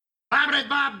It's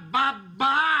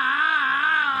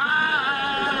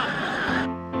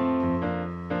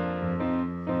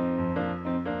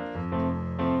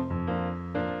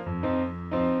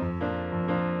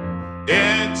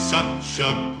such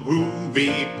a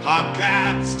groovy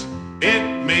podcast.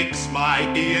 It makes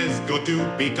my ears go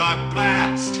doobie dark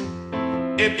blast.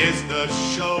 It is the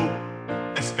show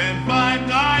I spend my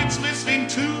nights listening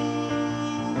to.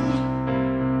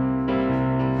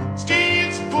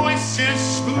 Steve's voice is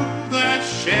smooth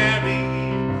as sherry.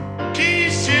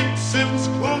 Keith Simpson's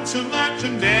quotes are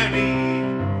legendary.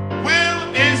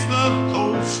 Will is the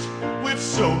host with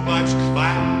so much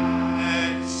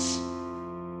class.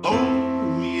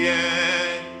 Oh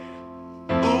yeah,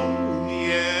 oh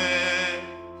yeah,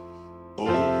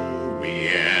 oh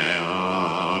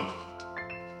yeah.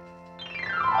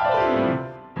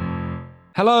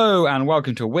 Hello and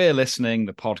welcome to We're Listening,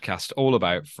 the podcast all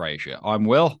about Frasier. I'm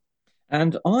Will.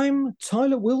 And I'm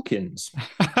Tyler Wilkins.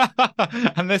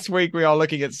 And this week we are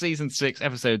looking at season 6,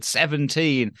 episode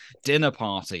 17, Dinner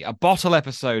Party, a bottle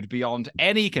episode beyond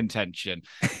any contention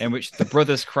in which the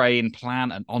brothers Crane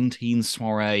plan an on-teen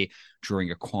soiree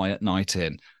during a quiet night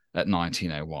in at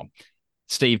 1901.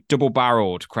 Steve,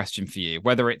 double-barreled question for you.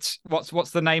 Whether it's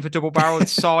what's the name for double-barreled,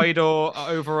 side or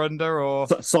over under, or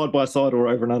side by side or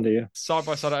over and under? Yeah, side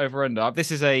by side or over under. This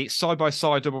is a side by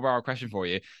side double-barrel question for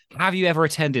you. Have you ever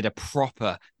attended a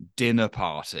proper dinner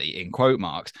party in quote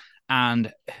marks?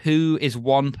 And who is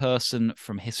one person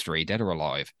from history, dead or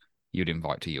alive, you'd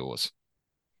invite to yours?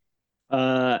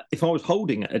 If I was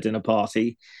holding a dinner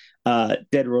party,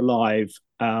 dead or alive,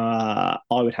 I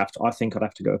think I'd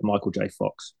have to go with Michael J.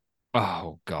 Fox.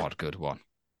 Oh, God, good one.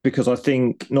 Because I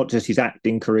think not just his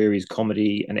acting career, his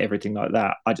comedy and everything like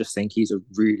that, I just think he's a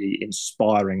really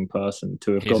inspiring person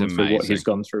to have gone through what he's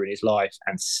gone through in his life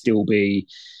and still be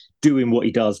doing what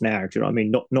he does now. Do you know what I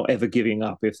mean? Not ever giving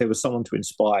up. If there was someone to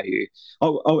inspire you.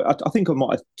 I think I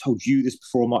might have told you this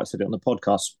before. I might have said it on the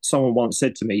podcast. Someone once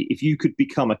said to me, if you could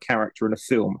become a character in a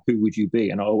film, who would you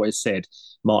be? And I always said,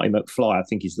 Marty McFly. I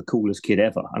think he's the coolest kid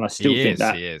ever. And I still think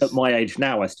that at my age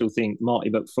now, I still think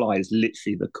Marty McFly is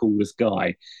literally the coolest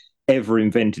guy ever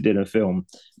invented in a film.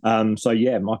 So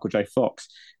yeah, Michael J. Fox.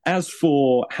 As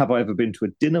for have I ever been to a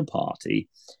dinner party,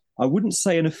 I wouldn't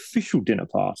say an official dinner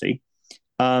party.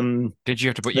 Did you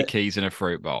have to put your keys in a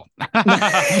fruit bowl?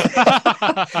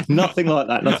 Nothing like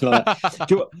that.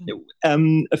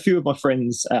 A few of my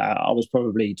friends, I was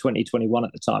probably 20, 21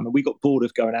 at the time, and we got bored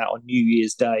of going out on New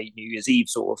Year's Day, New Year's Eve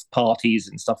sort of parties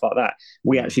and stuff like that.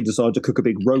 We actually decided to cook a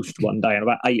big roast one day, and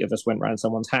about 8 of us went around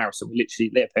someone's house, and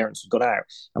their parents had got out,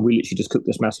 and we literally just cooked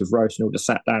this massive roast, and all just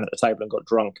sat down at the table and got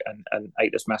drunk and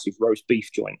ate this massive roast beef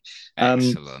joint.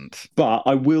 Excellent. But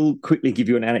I will quickly give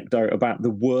you an anecdote about the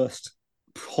worst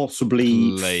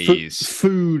possibly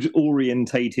food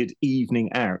orientated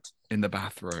evening out in the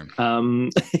bathroom.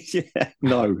 Yeah,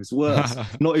 no, it's worse.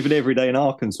 Not even every day in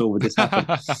Arkansas would this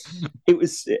happen. It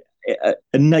was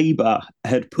a neighbour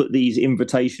had put these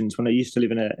invitations when I used to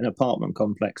live in an apartment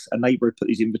complex. A neighbour had put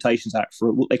these invitations out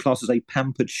for what they class as a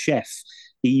pampered chef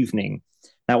evening.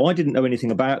 Now, I didn't know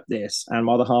anything about this, and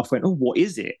my other half went, oh, what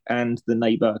is it? And the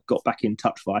neighbour got back in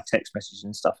touch via text messages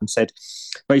and stuff and said,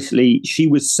 basically, she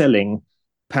was selling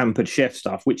pampered chef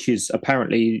stuff, which is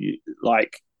apparently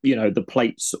like, you know, the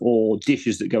plates or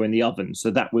dishes that go in the oven. So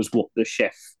that was what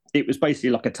it was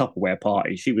basically like a Tupperware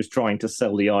party. She was trying to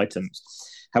sell the items.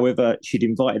 However, she'd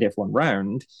invited everyone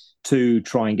round to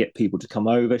try and get people to come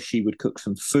over. She would cook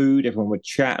some food, everyone would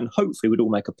chat, and hopefully we'd all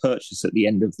make a purchase at the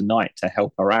end of the night to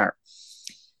help her out.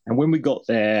 And when we got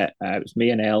there, it was me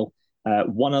and Elle,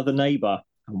 one other neighbour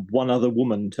and one other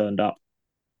woman turned up.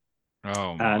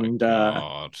 Oh, my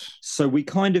God. So we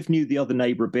kind of knew the other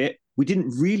neighbour a bit. We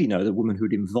didn't really know the woman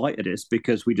who'd invited us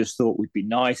because we just thought we'd be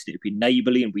nice and it'd be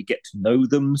neighbourly and we'd get to know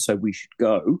them, so we should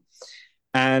go.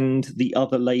 And the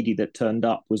other lady that turned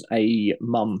up was a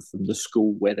mum from the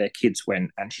school where their kids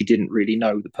went, and she didn't really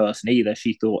know the person either.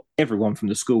 She thought everyone from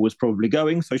the school was probably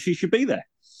going, so she should be there.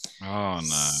 Oh,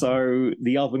 no. So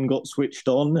the oven got switched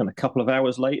on, and a couple of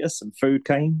hours later, some food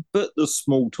came. But the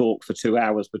small talk for 2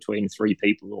 hours between 3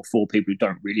 people or 4 people who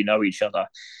don't really know each other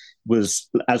was,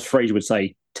 as Frasier would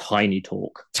say, tiny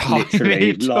talk.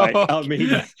 Literally. Talk. Like, I mean,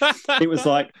 it was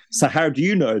like, so how do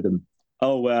you know them?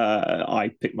 Oh,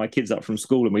 I pick my kids up from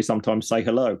school and we sometimes say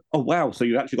hello. Oh, wow. So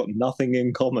you actually got nothing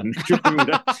in common.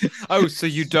 Oh, so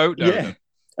you don't know them?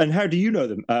 And how do you know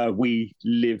them? We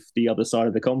live the other side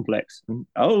of the complex.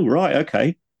 Oh, right.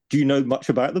 Okay. Do you know much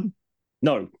about them?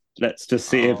 No. Let's just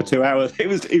sit here for 2 hours. It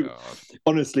was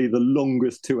honestly the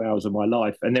longest 2 hours of my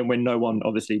life. And then when no one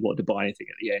obviously wanted to buy anything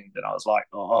at the end, and I was like,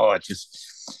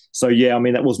 So yeah, I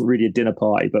mean that wasn't really a dinner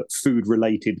party, but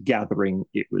food-related gathering.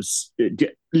 It was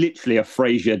literally a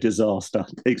Frasier disaster,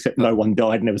 except no one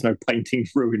died and there was no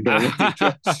paintings ruined or anything.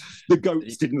 The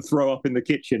goats didn't throw up in the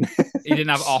kitchen. He didn't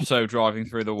have Otto driving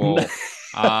through the wall.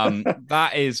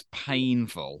 That is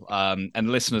painful. And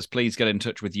listeners, please get in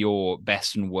touch with your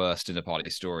best and worst dinner party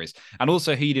stories, and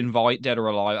also who you'd invite, dead or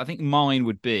alive. I think mine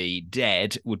would be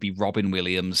dead. Would be Robin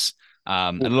Williams.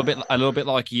 A little bit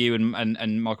like you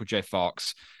and Michael J.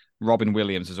 Fox. Robin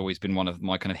Williams has always been one of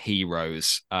my kind of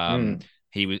heroes.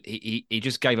 He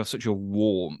just gave us such a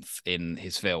warmth in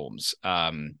his films.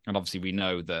 And obviously we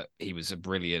know that he was a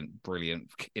brilliant,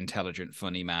 intelligent,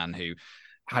 funny man who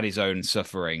had his own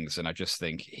sufferings, and I just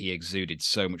think he exuded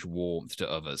so much warmth to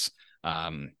others.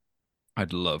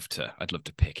 I'd love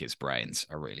to pick his brains.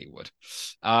 I really would.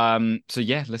 So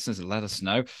yeah, listeners, let us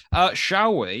know.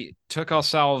 Shall we tuck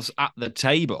ourselves at the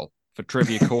table for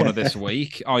Trivia Corner this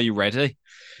week? Are you ready?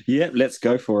 Yeah, let's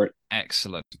go for it.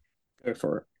 Excellent. Go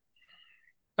for it.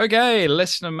 Okay,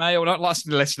 listener mail, not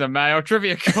listener mail,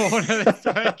 Trivia Corner this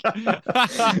week.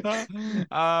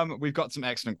 We've got some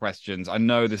excellent questions. I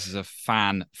know this is a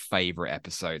fan favorite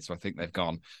episode, so I think they've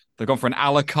gone for an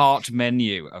a la carte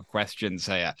menu of questions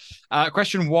here.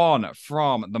 Question 1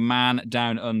 from the man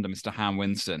down under, Mr. Ham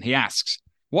Winston. He asks,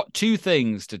 what 2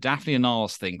 things do Daphne and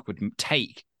Niles think would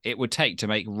take to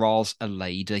make Roz a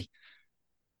lady?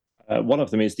 One of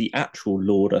them is the actual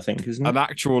Lord, I think, isn't it? An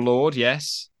actual Lord,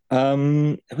 yes.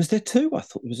 Was there 2? I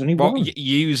thought there was only one.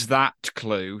 Use that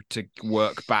clue to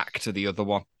work back to the other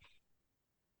one.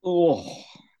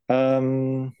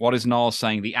 What is Niles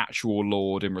saying the actual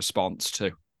Lord in response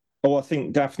to? I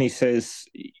think Daphne says,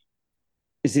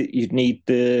 is it you'd need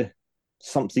the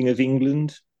something of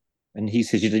England? And he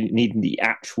says you didn't need the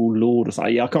actual Lord or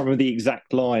something. I can't remember the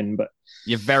exact line, but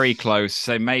you're very close.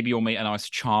 So maybe you'll meet a nice,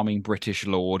 charming British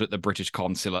Lord at the British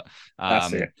consulate.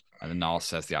 That's it. And then Niles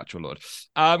says the actual Lord.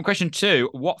 Question 2.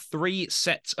 What 3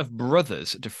 sets of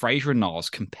brothers do Frasier and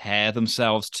Niles compare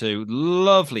themselves to?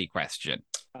 Lovely question.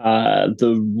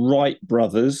 The Wright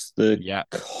brothers, the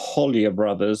Collier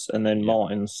brothers, and then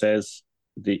Martin says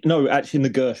the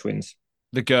Gershwins.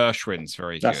 The Gershwins,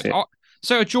 very That's good. It.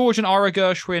 So are George and Ira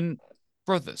Gershwin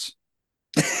brothers?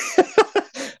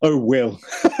 Oh, Will.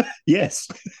 Yes.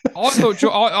 I thought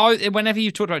whenever you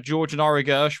talked about George and Ira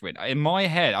Gershwin, in my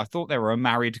head, I thought they were a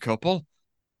married couple.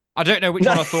 I don't know which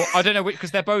one I thought. I don't know which, because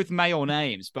they're both male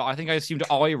names, but I think I assumed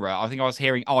Ira. I think I was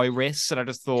hearing Iris, and I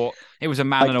just thought it was a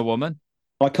man and a woman.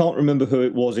 I can't remember who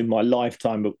it was in my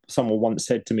lifetime, but someone once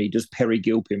said to me, does Perry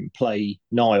Gilpin play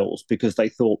Niles? Because they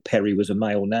thought Perry was a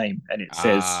male name. And it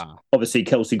says, obviously,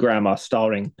 Kelsey Grammer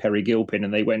starring Perry Gilpin.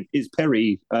 And they went, is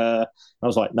Perry? I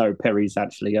was like, no, Perry's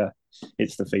actually,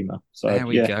 it's the female. So there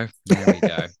we go.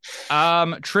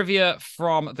 Trivia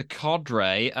from the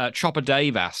cadre. Chopper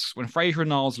Dave asks, when Frasier and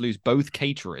Niles lose both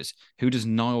caterers, who does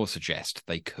Niles suggest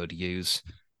they could use?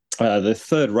 The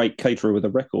third-rate caterer with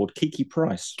a record, Kiki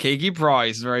Price. Kiki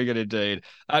Price, very good indeed.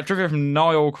 Trivia from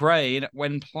Niall Crane.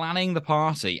 When planning the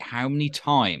party, how many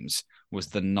times was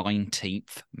the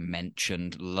 19th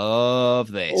mentioned?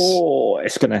 Love this. Oh,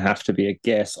 it's going to have to be a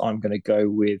guess. I'm going to go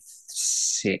with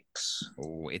 6.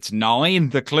 Oh, it's 9.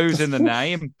 The clue's in the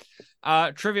name.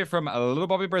 Trivia from Little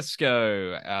Bobby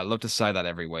Briscoe. Love to say that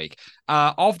every week.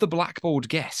 Of the blackboard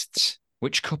guests,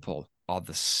 which couple are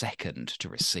the second to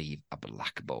receive a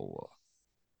black ball?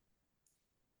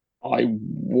 I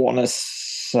want to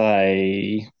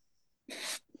say...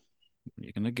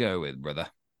 You're going to go with, brother?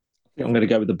 I'm going to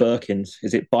go with the Birkins.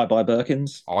 Is it Bye Bye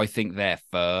Birkins? I think they're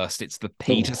first. It's the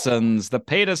Petersons. The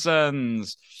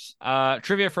Petersons.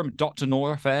 Trivia from Dr.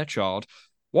 Nora Fairchild.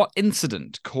 What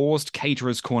incident caused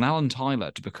caterers Cornell and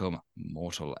Tyler to become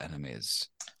mortal enemies?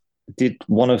 Did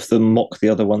one of them mock the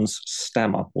other one's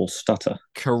stammer or stutter?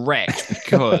 Correct,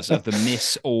 because of the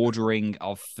misordering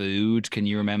of food. Can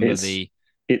you remember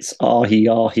It's ahi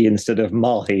ahi instead of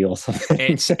mahi or something.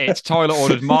 It's Tyler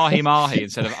ordered mahi mahi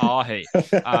instead of ahi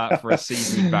for a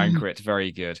seafood banquet.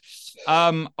 Very good.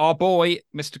 Our boy,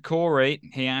 Mr. Corey,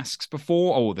 he asks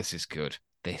this is good.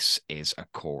 This is a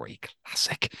Corey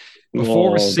classic.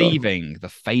 Before receiving the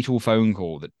fatal phone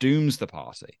call that dooms the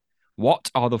party,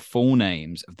 what are the full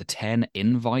names of the 10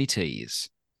 invitees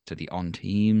to the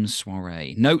on-team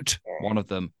soiree? Note, one of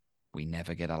them, we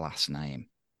never get a last name.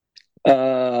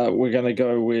 We're going to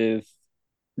go with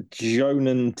Joan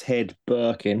and Ted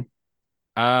Birkin.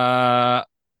 They're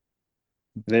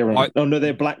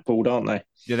blackballed, aren't they?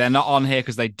 Yeah, they're not on here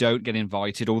because they don't get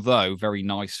invited, although very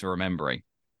nice for remembering.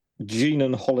 Gene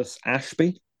and Hollis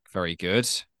Ashby. Very good.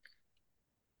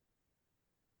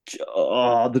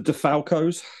 The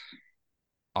DeFalcos.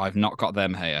 I've not got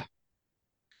them here.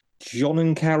 John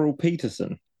and Carol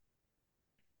Peterson.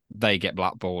 They get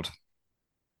blackballed.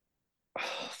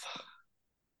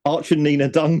 Arch and Nina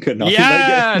Duncan. I think they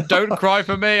Yeah, get. don't cry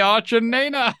for me, Arch and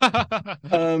Nina.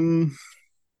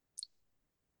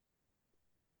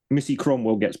 Missy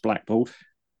Cromwell gets blackballed.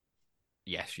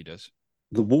 Yes, she does.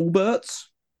 The Walberts.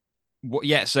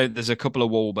 Yeah, so there's a couple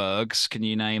of Wahlbergs. Can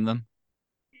you name them?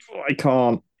 I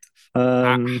can't.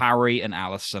 Harry and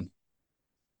Alison.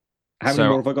 How many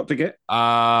more have I got to get?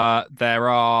 There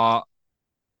are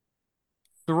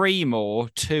three more.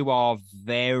 Two are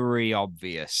very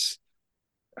obvious.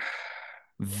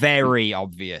 Very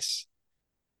obvious.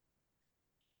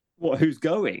 What? Who's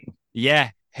going?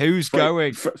 Yeah, who's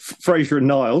going? Fraser and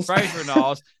Niles. Fraser and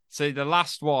Niles. So the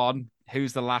last one.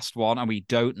 Who's the last one? And we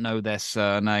don't know their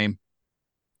surname.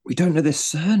 We don't know their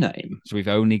surname. So we've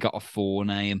only got a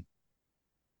forename.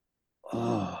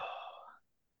 Oh,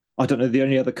 I don't know. The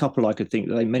only other couple I could think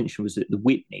that they mentioned was the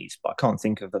Whitneys, but I can't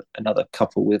think of another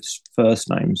couple with first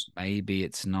names. Maybe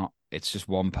it's not. It's just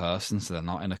one person, so they're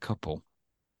not in a couple.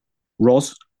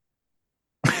 Roz.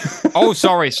 Oh,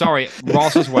 sorry.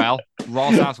 Ross as well.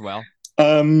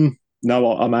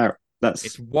 No, I'm out.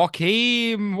 It's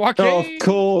Joaquin. Oh, of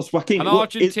course, Joaquin. An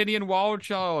Argentinian wild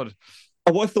child.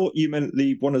 Oh, I thought you meant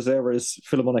the Buenos Aires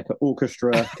Philharmonic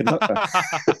Orchestra conductor.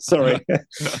 Sorry.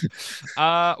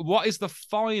 What is the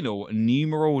final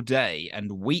numeral day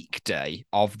and weekday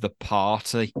of the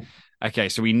party? Okay,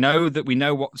 so we know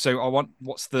what. So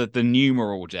what's the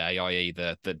numeral day, i.e.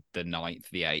 the 9th,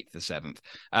 the 8th, the 7th,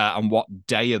 and what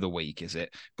day of the week is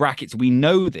it? Brackets. We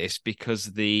know this because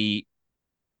the.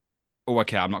 Oh,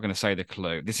 okay. I'm not going to say the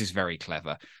clue. This is very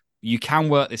clever. You can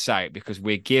work this out because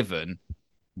we're given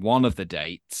one of the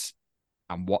dates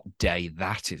and what day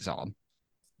that is on.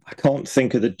 I can't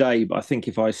think of the day, but I think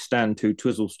if I stand two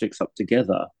twizzle sticks up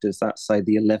together, does that say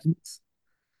the 11th?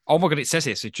 Oh my God, it says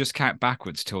here, so just count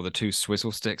backwards till the two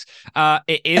swizzle sticks.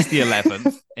 It is the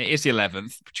 11th. It is the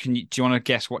 11th. Do you want to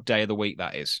guess what day of the week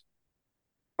that is?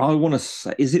 I want to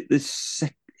say, is it the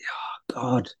second? Oh,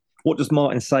 God. What does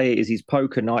Martin say? Is his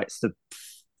poker night's the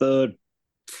third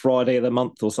Friday of the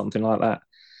month or something like that?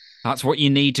 That's what you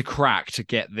need to crack to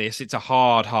get this. It's a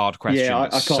hard question. Yeah, I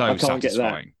can't satisfying. Get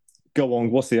that. Go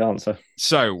on, what's the answer?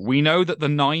 So we know that the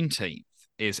 19th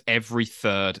is every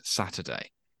third Saturday.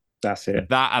 That's it.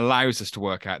 That allows us to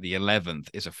work out the 11th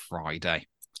is a Friday.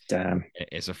 Damn. It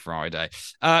is a Friday.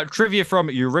 Trivia from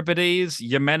Eumenides.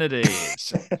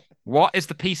 What is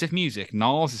the piece of music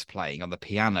Niles is playing on the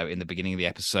piano in the beginning of the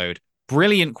episode?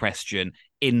 Brilliant question.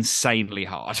 Insanely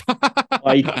hard.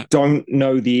 I don't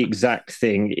know the exact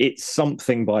thing. It's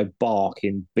something by Bach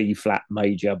in B flat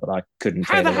major, but I couldn't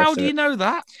tell you. How the hell do you know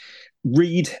that?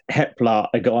 Reed Hepler,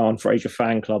 a guy on Frasier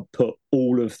Fan Club, put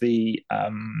all of the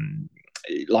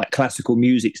like classical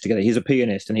musics together. He's a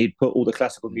pianist and he'd put all the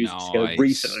classical music together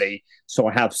recently. So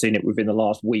I have seen it within the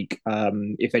last week.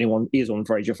 If anyone is on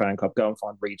Frasier Fan Club, go and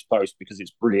find Reed's post because it's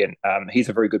brilliant. He's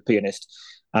a very good pianist.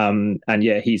 And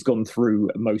yeah, he's gone through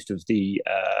most of the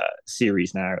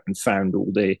series now and found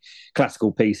all the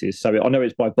classical pieces. So I know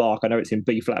it's by Bach. I know it's in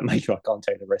B flat major. I can't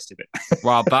tell you the rest of it.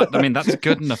 Well, that's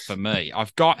good enough for me.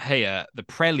 I've got here the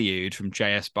prelude from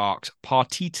J.S. Bach's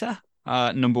Partita.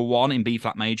 Number 1 in B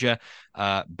flat major,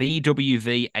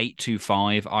 BWV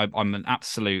 825. I'm an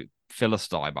absolute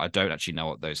philistine, but I don't actually know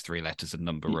what those three letters and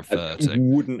number refer to.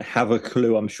 Wouldn't have a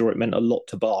clue. I'm sure it meant a lot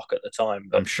to Bach at the time.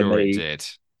 But I'm sure it did.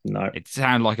 No, it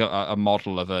sounded like a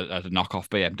model of a knockoff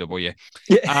BMW.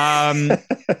 Yeah.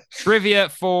 Trivia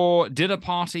for Dinner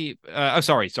Party.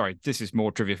 Sorry. This is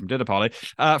more trivia from Dinner Party.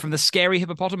 From the Scary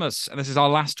Hippopotamus, and this is our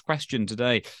last question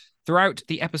today. Throughout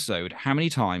the episode, how many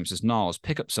times does Niles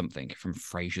pick up something from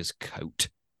Frasier's coat?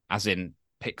 As in,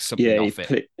 picks something off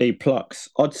it. He plucks.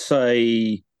 I'd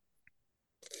say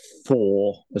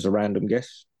 4 as a random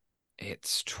guess.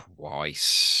 It's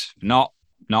twice. Not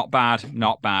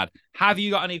bad. Have you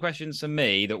got any questions for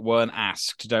me that weren't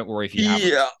asked? Don't worry if you haven't.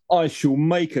 Yeah, I shall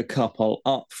make a couple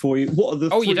up for you. What are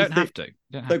the? You don't have to.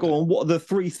 Go on. What are the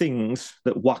 3 things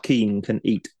that Joaquin can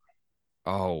eat?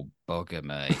 Oh, bugger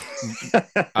me.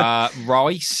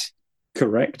 Rice.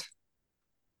 Correct.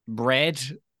 Bread.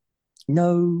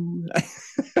 No.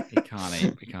 He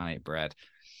can't eat bread.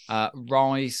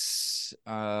 Rice.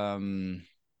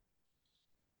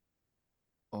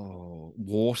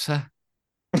 Water.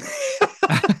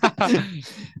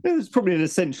 It's probably an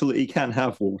essential that he can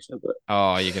have water, but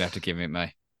you're gonna have to give it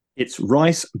me. It's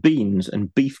rice, beans,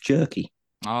 and beef jerky.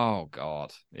 Oh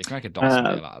God, you can make a dance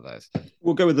meal out of those.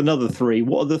 We'll go with another 3.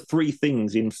 What are the 3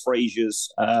 things in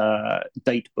Frasier's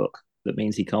date book that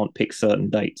means he can't pick certain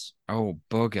dates? Oh,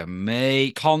 bugger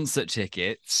me! Concert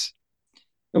tickets,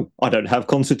 Oh, I don't have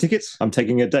concert tickets. I'm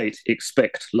taking a date.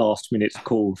 Expect last minute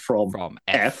call from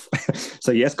F.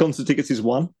 So yes, concert tickets is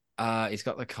one. He's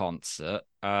got the concert.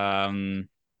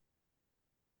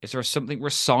 Is there something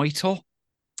recital?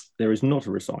 There is not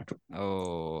a recital.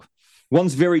 Oh,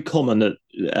 One's very common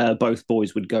that both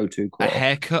boys would go to a quite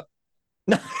haircut.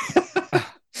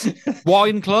 often.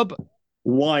 Wine club.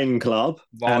 Wine club.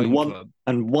 Wine club.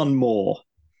 And one more.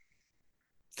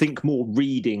 Think more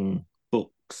reading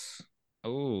books.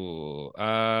 Oh,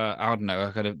 I don't know,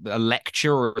 a kind of a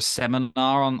lecture or a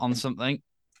seminar on something.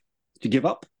 Did you give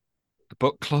up? A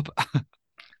book club.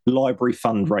 Library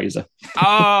fundraiser.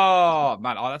 Oh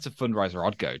man, that's a fundraiser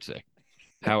I'd go to.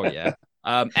 Hell yeah.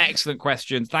 Excellent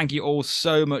questions. Thank you all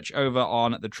so much over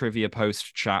on the trivia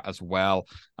post chat as well.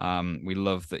 We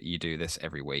love that you do this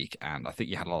every week, and I think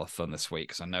you had a lot of fun this week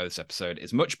because I know this episode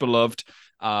is much beloved.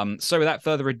 So without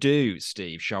further ado,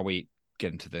 Steve, shall we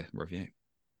get into the review?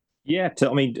 Yeah,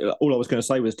 I mean, all I was going to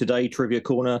say was today, Trivia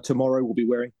Corner. Tomorrow, we'll be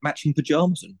wearing matching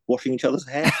pajamas and washing each other's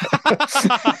hair.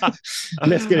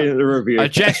 Let's get into the review. A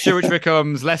gesture which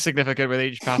becomes less significant with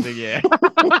each passing year.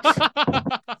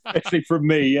 Especially from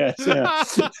me, yes.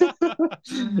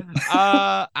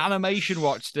 Yeah. Animation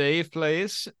watch, Steve,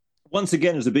 please. Once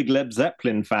again, as a big Led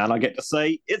Zeppelin fan, I get to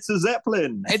say it's a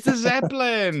Zeppelin. It's a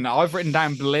Zeppelin. I've written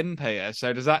down blimp here.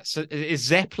 So is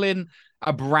Zeppelin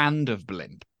a brand of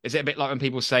blimp? Is it a bit like when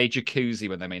people say jacuzzi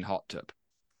when they mean hot tub?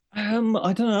 I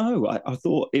don't know. I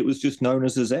thought it was just known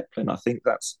as a Zeppelin. I think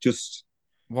that's just.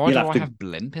 Why do I have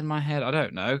blimp in my head? I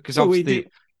don't know. Because we do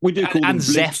call them blimps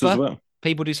Zephyr as well.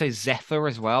 People do say Zephyr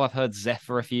as well. I've heard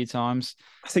Zephyr a few times.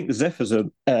 I think the Zephyr's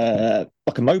like a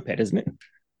moped, isn't it?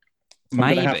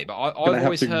 Maybe, but I've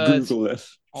always heard. Google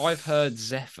this. I've heard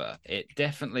Zephyr. It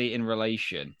definitely in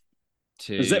relation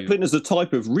to. A Zeppelin is a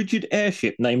type of rigid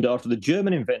airship named after the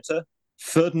German inventor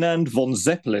Ferdinand von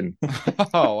Zeppelin.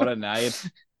 Oh, what a name!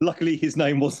 Luckily, his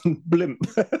name wasn't Blimp.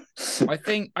 I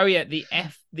think. Oh yeah, the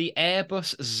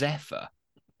Airbus Zephyr.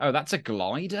 Oh, that's a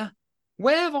glider.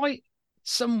 Where have I?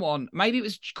 Someone, maybe it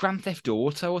was Grand Theft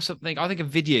Auto or something. I think a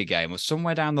video game or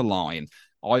somewhere down the line.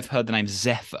 I've heard the name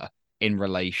Zephyr in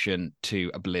relation to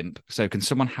a blimp. So can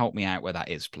someone help me out where that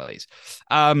is, please?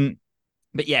 But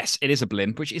yes, it is a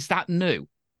blimp. Which is that new?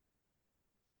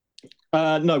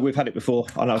 No, we've had it before.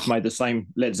 I know I've made the same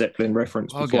Led Zeppelin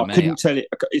reference before. Okay, I couldn't tell it.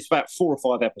 It's about 4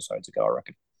 or 5 episodes ago, I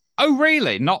reckon. Oh,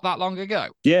 really? Not that long ago?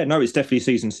 Yeah, no, it's definitely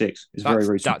season 6. It's very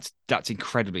recent. That's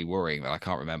incredibly worrying that I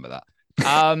can't remember that.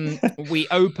 We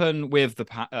open with the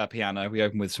piano. We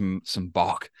open with some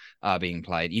Bach being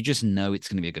played. You just know it's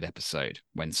going to be a good episode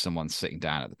when someone's sitting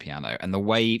down at the piano, and the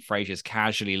way Frasier's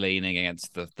casually leaning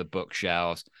against the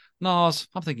bookshelves. Nars,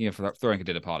 I'm thinking of throwing a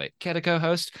dinner party. Care to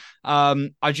co-host?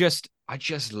 I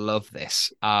just love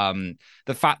this. The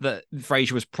fact that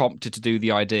Frasier was prompted to do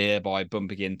the idea by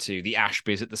bumping into the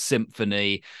Ashbys at the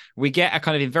symphony. We get a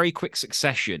kind of in very quick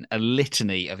succession a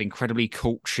litany of incredibly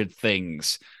cultured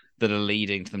things that are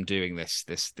leading to them doing this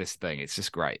thing. It's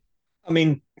just great. I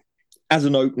mean, as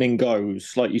an opening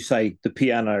goes, like you say, the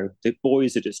piano, the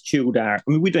boys are just chilled out.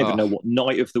 I mean, we don't even know what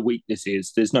night of the week this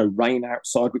is. There's no rain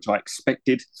outside, which I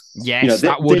expected. Yes,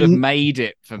 that would have made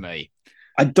it for me.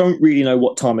 I don't really know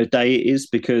what time of day it is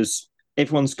because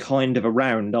everyone's kind of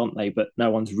around, aren't they? But no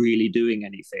one's really doing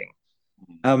anything.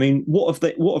 I mean, what have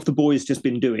the boys just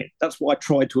been doing? That's what I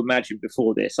tried to imagine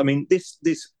before this. I mean, this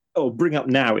bring up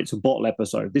now, it's a bottle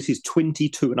episode. This is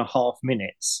 22 and a half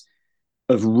minutes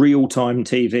of real-time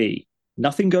TV.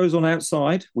 Nothing goes on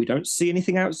outside. We don't see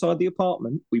anything outside the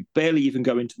apartment. We barely even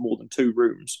go into more than 2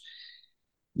 rooms.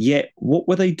 Yet, what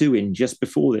were they doing just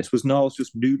before this? Was Niles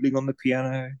just noodling on the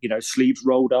piano, sleeves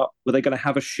rolled up? Were they going to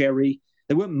have a sherry?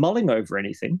 They weren't mulling over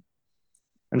anything.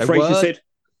 And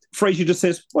Frasier just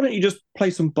says, why don't you just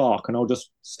play some Bach and I'll just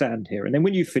stand here. And then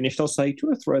when you've finished, I'll say, do you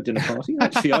want to throw a dinner party?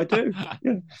 Actually, I do.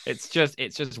 Yeah. It's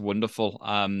just wonderful.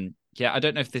 I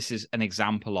don't know if this is an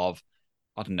example of,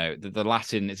 I don't know, the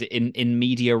Latin, is it in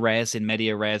media res? In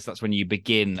media res, that's when you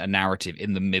begin a narrative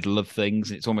in the middle of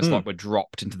things. It's almost like we're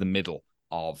dropped into the middle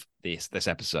of this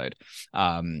episode.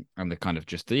 And the kind of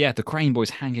just, the Crane Boys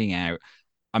hanging out.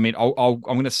 I mean, I'm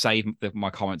going to save my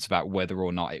comments about whether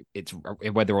or not it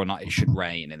should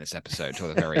rain in this episode till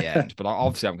the very end. But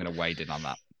obviously, I'm going to wade in on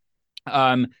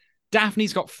that.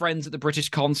 Daphne's got friends at the British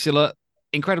consulate.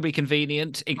 Incredibly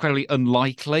convenient, incredibly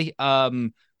unlikely. I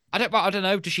don't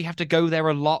know. Does she have to go there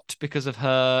a lot because of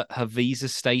her visa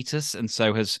status, and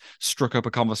so has struck up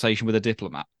a conversation with a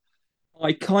diplomat?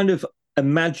 I kind of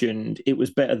imagined it was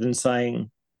better than saying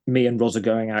me and Roz are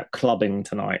going out clubbing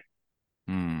tonight.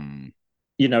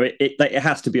 it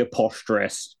has to be a posh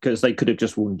dress, because they could have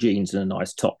just worn jeans and a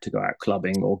nice top to go out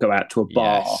clubbing or go out to a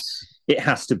bar. Yes.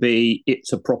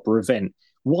 It's a proper event.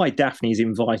 Why Daphne's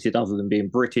invited other than being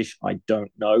British, I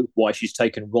don't know. Why she's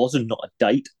taken Roz and not a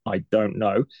date, I don't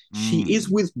know. She is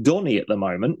with Donnie at the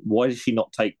moment. Why does she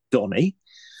not take Donnie?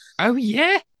 Oh,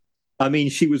 yeah. I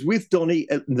mean, she was with Donnie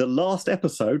in the last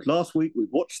episode. Last week, we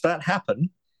watched that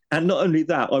happen. And not only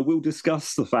that, I will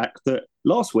discuss the fact that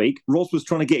last week, Roz was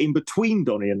trying to get in between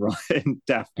Donnie and Ryan and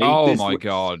Daphne. Oh, my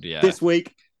God, yeah. This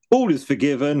week, all is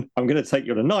forgiven. I'm going to take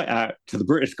you on a night out to the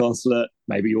British consulate.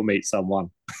 Maybe you'll meet someone.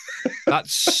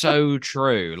 That's so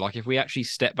true. Like, if we actually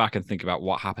step back and think about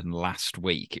what happened last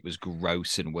week, it was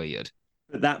gross and weird.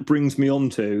 But that brings me on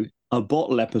to a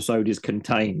bottle episode is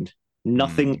contained.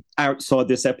 Nothing outside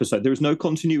this episode. There is no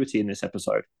continuity in this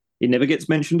episode. It never gets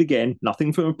mentioned again.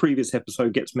 Nothing from a previous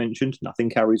episode gets mentioned. Nothing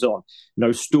carries on.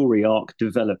 No story arc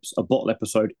develops. A bottle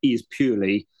episode is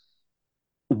purely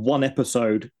one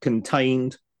episode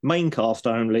contained, main cast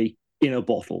only, in a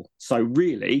bottle. So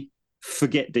really,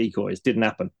 forget decoys. Didn't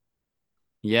happen.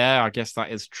 Yeah, I guess that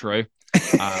is true.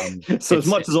 So as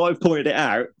much as I've pointed it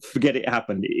out, forget it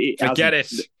happened. Forget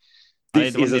it.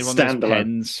 This is a one of those standalone.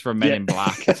 pens from Men in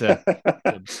Black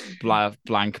to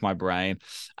blank my brain.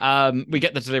 We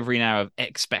get the delivery now of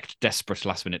expect desperate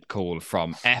last minute call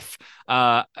from F.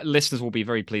 Listeners will be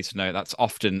very pleased to know that's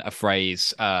often a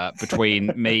phrase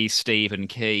between me, Steve, and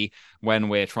Key when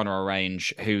we're trying to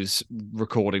arrange who's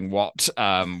recording what.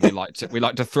 We like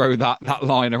to throw that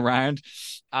line around.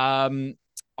 I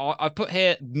put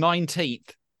here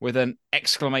 19th with an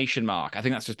exclamation mark. I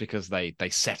think that's just because they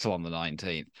settle on the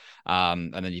 19th.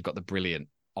 And then you've got the brilliant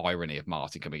irony of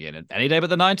Martin coming in any day but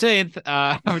the 19th,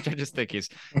 which I just think is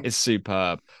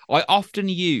superb. I often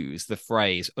use the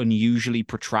phrase unusually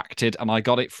protracted, and I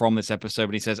got it from this episode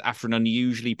when he says, after an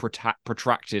unusually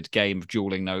protracted game of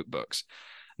dueling notebooks,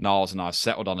 Niles and I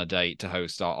settled on a date to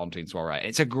host our on-teen soiree.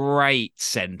 It's a great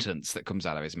sentence that comes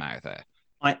out of his mouth there.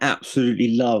 I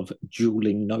absolutely love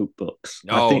dueling notebooks.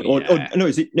 Oh, I think,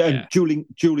 dueling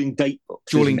date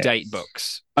books. Dueling date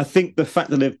books. I think the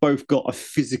fact that they've both got a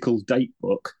physical date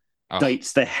book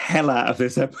dates the hell out of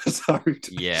this episode.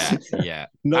 Yeah.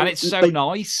 And it's so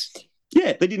nice.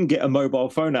 Yeah, they didn't get a mobile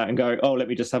phone out and go, oh, let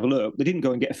me just have a look. They didn't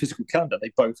go and get a physical calendar.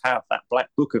 They both have that black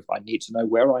book of I need to know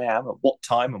where I am at what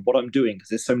time and what I'm doing, because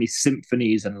there's so many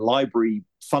symphonies and library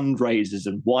fundraisers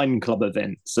and wine club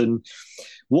events and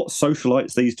what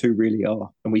socialites these two really are.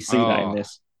 And we see that in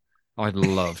this. I'd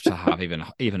love to have even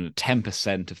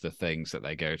 10% of the things that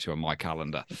they go to on my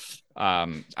calendar.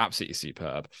 Absolutely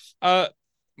superb.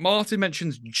 Martin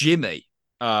mentions Jimmy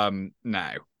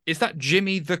now. Is that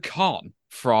Jimmy the Con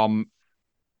from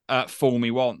Fool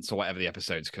Me Once or whatever the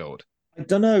episode's called? I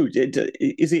don't know. He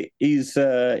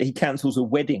cancels a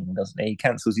wedding, doesn't he? He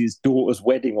cancels his daughter's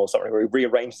wedding or something, or he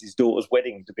rearranges his daughter's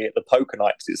wedding to be at the poker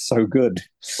night because it's so good.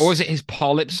 Or is it his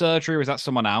polyp surgery, or is that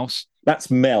someone else?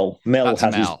 That's Mel. Mel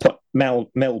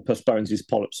postpones his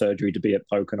polyp surgery to be at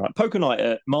poker night. Poker night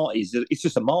at Marty's, it's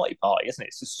just a Marty party, isn't it?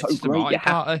 It's just so great.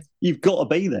 You've got to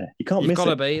be there. You can't miss it. You've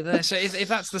got to be there. So if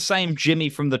that's the same Jimmy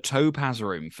from the Topaz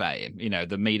Room fame,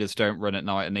 the meters don't run at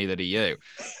night and neither do you.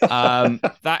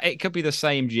 That it could be the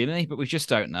same Jimmy, but we just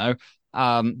don't know.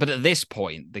 But at this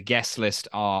point, the guest list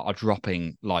are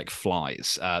dropping like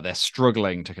flies. They're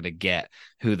struggling to kind of get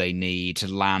who they need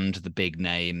to land the big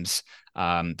names.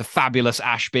 The fabulous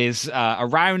Ashbys,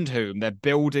 around whom they're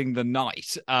building the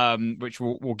night, which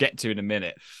we'll get to in a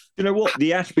minute. You know what?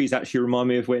 The Ashbys actually remind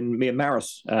me of when me and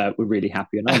Maris were really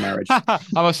happy in our marriage. I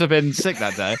must have been sick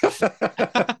that day.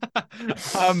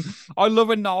 I love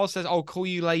when Niall says, "I'll call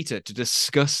you later to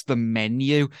discuss the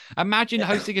menu." Imagine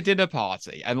hosting a dinner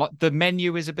party and like the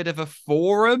menu is a bit of a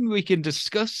forum. We can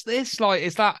discuss this. Like,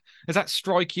 does that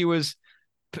strike you as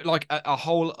like a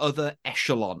whole other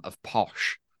echelon of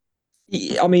posh?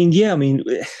 I mean,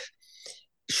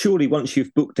 surely once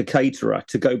you've booked a caterer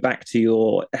to go back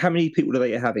to how many people are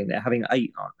they having? They're having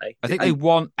 8, aren't they? I think they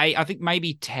want 8. I think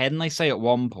maybe 10, they say at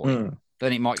one point.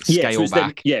 Then it might scale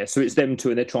back. So it's them 2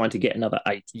 and they're trying to get another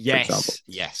 8, yes, for example.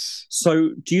 Yes.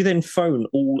 So do you then phone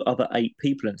all other 8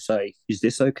 people and say, is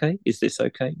this okay? Is this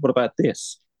okay? What about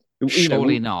this?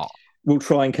 Surely not. We'll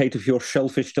try and cater for your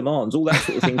shellfish demands. All that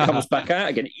sort of thing comes back out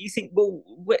again. You think, well,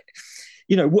 what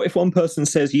if one person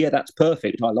says, yeah, that's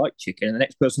perfect, I like chicken, and the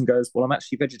next person goes, well, I'm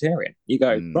actually vegetarian. You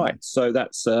go, right, so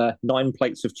that's 9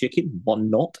 plates of chicken, 1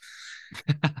 not.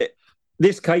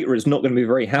 This caterer is not going to be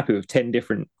very happy with 10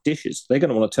 different dishes. They're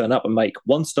going to want to turn up and make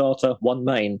 1 starter, 1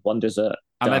 main, 1 dessert.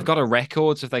 And they've got a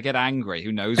record, so if they get angry,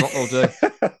 who knows what they'll do.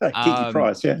 Kiki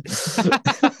Price, yeah.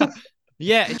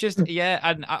 Yeah,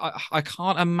 and I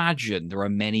can't imagine there are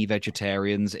many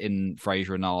vegetarians in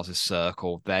Fraser and Niles'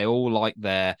 circle. They all like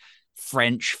their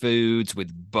French foods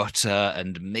with butter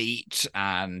and meat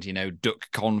and,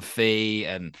 duck confit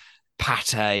and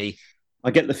pate. I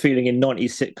get the feeling in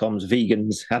 90s sitcoms,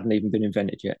 vegans hadn't even been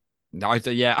invented yet. I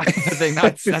think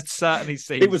that certainly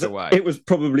seems the way. It was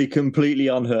probably completely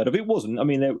unheard of. It wasn't. I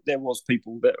mean, there was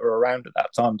people that were around at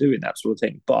that time doing that sort of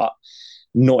thing, but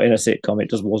not in a sitcom. It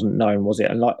just wasn't known, was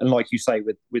it? And like you say,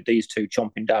 with these two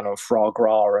chomping down on foie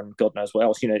gras and God knows what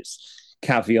else, it's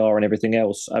caviar and everything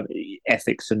else.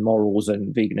 Ethics and morals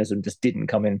and veganism just didn't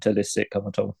come into this sitcom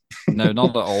at all. No, not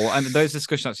at all. And those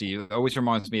discussions actually always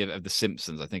reminds me of The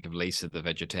Simpsons. I think of Lisa the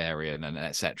vegetarian and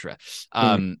etc.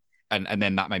 And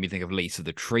then that made me think of Lisa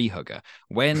the tree hugger.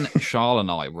 When Charles and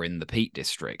I were in the Peak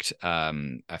District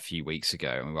a few weeks ago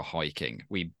and we were hiking,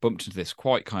 we bumped into this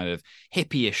quite kind of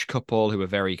hippie-ish couple who were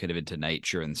very kind of into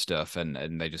nature and stuff,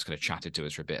 and they just kind of chatted to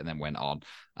us for a bit and then went on.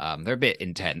 They're a bit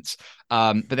intense.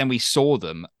 But then we saw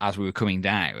them as we were coming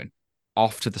down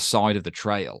off to the side of the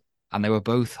trail, and they were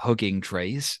both hugging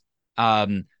trees.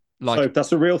 So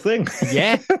that's a real thing.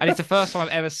 Yeah, and it's the first time I've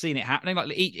ever seen it happening.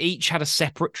 Like each had a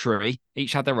separate tree,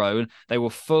 each had their own. They were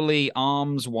fully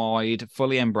arms wide,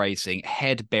 fully embracing,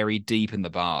 head buried deep in the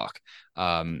bark.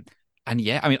 And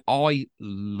yeah, I mean, I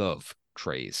love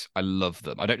trees. I love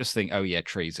them. I don't just think, oh yeah,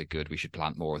 trees are good, we should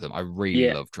plant more of them. I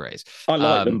really love trees. I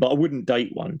like them, but I wouldn't date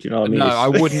one. Do you know what I mean? No,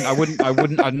 I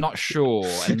wouldn't. I'm not sure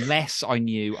unless I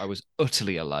knew I was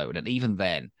utterly alone, and even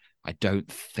then, I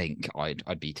don't think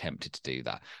I'd be tempted to do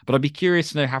that. But I'd be curious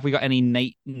to know, have we got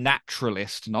any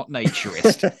naturalist, not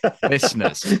naturist,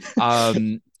 listeners? All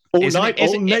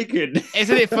naked.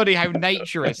 Isn't it funny how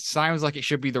naturist sounds like it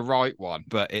should be the right one,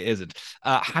 but it isn't?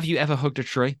 Have you ever hugged a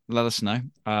tree? Let us know.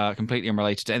 Completely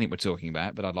unrelated to anything we're talking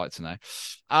about, but I'd like to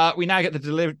know. We now get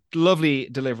the lovely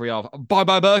delivery of Bye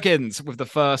Bye Birkins with the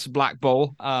first black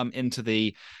ball into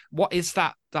the... What is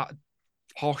that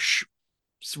posh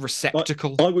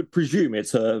receptacle? I would presume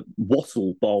it's a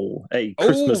wattle bowl, a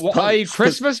Christmas punch. A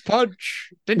Christmas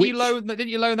punch. Didn't you loan that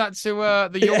to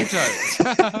the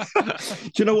Yortos?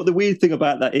 Do you know what the weird thing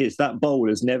about that is? That bowl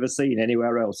is never seen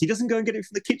anywhere else. He doesn't go and get it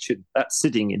from the kitchen. That's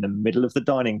sitting in the middle of the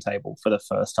dining table for the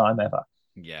first time ever.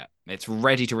 Yeah, it's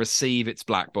ready to receive its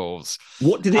black balls.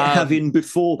 What did it have in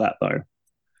before that, though?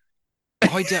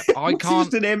 I can't.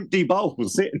 Just an empty bowl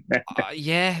sitting there.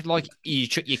 Yeah, like you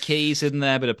chuck your keys in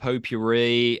there, bit of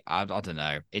potpourri. I don't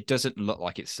know. It doesn't look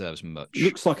like it serves much. It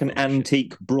looks like an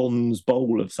antique bronze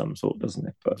bowl of some sort, doesn't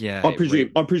it? But yeah, I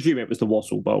presume it was the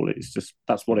wassail bowl. It's just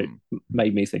that's what it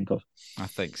made me think of. I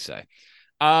think so.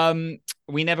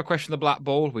 We never question the black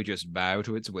ball. We just bow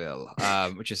to its will,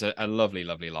 which is a lovely,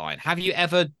 lovely line. Have you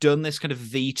ever done this kind of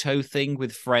veto thing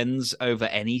with friends over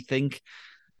anything?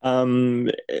 Being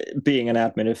an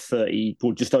admin of 30,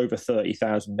 well, just over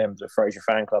 30,000 members of Frasier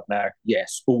Fan Club now,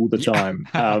 yes, all the time.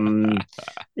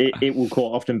 It will quite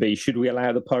often be, should we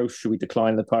allow the post? Should we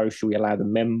decline the post? Should we allow the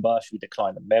member? Should we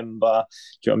decline the member?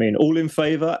 Do you know what I mean? All in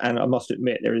favour, and I must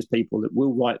admit, there is people that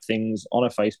will write things on a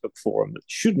Facebook forum that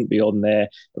shouldn't be on there,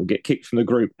 will get kicked from the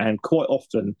group, and quite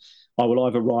often I will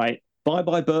either write, bye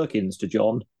bye Birkins to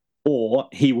John, or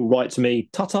he will write to me,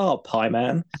 ta-ta, pie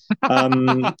man.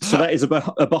 So that is a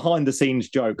behind the scenes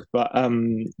joke. But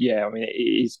yeah, I mean, it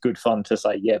is good fun to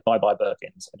say, yeah, bye-bye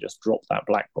Birkins, and just drop that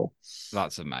black ball.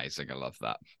 That's amazing. I love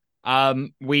that.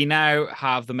 We now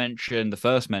have the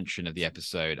first mention of the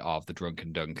episode of the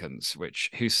Drunken Duncans,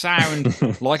 who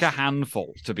sound like a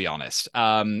handful, to be honest.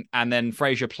 And then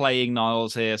Frasier playing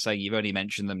Niles here, saying, you've only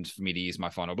mentioned them for me to use my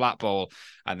final black ball.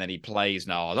 And then he plays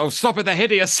Niles, oh, stop it, they're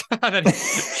hideous. And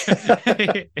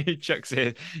then he chucks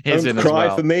his in as well.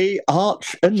 Cry for me,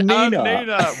 Arch and Nina.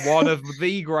 Nina, one of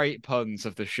the great puns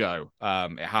of the show.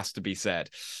 It has to be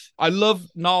said. I love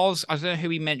Niles. I don't know who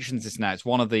he mentions this now. It's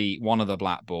one of the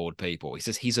blackboard people. He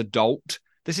says he's adult.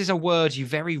 This is a word you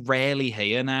very rarely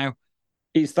hear now.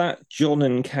 Is that John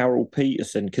and Carol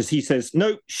Peterson? Because he says,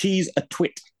 no, she's a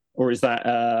twit. Or is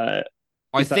that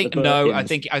I think no. I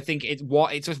think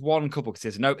it's just one couple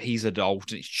says no. He's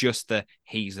adult. It's just the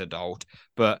he's adult.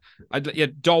 But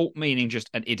adult meaning just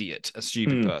an idiot, a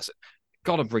stupid person.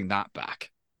 Got to bring that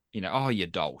back. Oh, you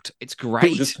adult. It's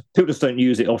great. People just don't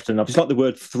use it often enough. It's like the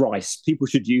word thrice. People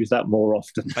should use that more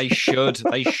often. They should.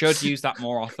 They should use that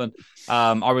more often.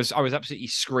 I was absolutely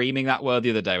screaming that word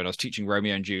the other day when I was teaching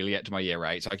Romeo and Juliet to my year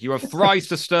 8. It's like, you have thrice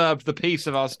disturbed the peace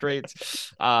of our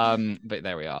streets. But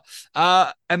there we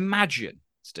are. Imagine,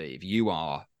 Steve, you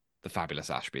are the fabulous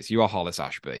Ashbys. You are Hollis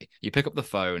Ashby. You pick up the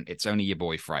phone. It's only your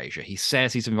boy Frasier. He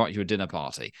says he's invited you to a dinner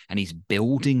party, and he's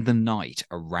building the night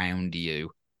around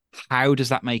you. How does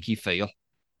that make you feel?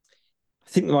 I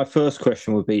think my first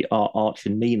question would be: Are Arch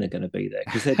and Nina going to be there?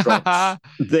 Because they're drunks,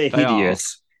 they're They are.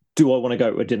 hideous. Do I want to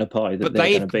go to a dinner party that But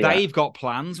they're going to be at? they've got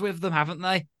plans with them, haven't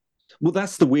they? Well,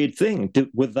 that's the weird thing.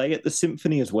 Were they at the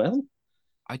symphony as well?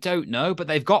 I don't know, but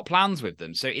they've got plans with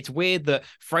them. So it's weird that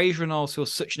Fraser and Niles feel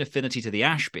such an affinity to the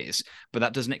Ashbys, but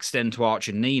that doesn't extend to Arch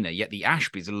and Nina. Yet the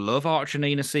Ashbys love Arch and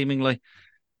Nina, seemingly.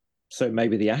 So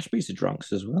maybe the Ashbys are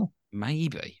drunks as well.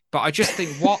 Maybe, but I just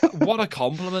think what a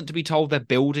compliment to be told they're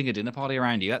building a dinner party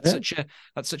around you.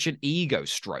 That's such an ego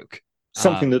stroke.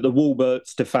 Something that the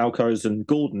Walberts, DeFalcos, and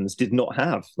Gordons did not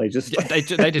have. They just they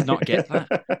did not get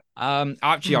that.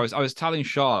 Actually, I was telling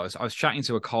Shaw, I was chatting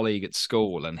to a colleague at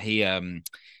school, and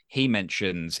he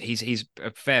mentions he's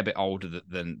a fair bit older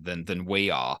than we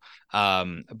are,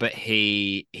 but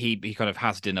he kind of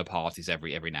has dinner parties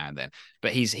every now and then.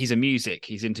 But he's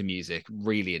into music,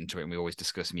 really into it, and we always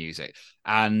discuss music.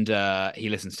 And he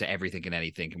listens to everything and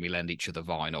anything, and we lend each other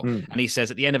vinyl. And he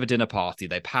says at the end of a dinner party,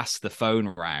 they pass the phone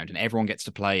around, and everyone gets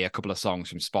to play a couple of songs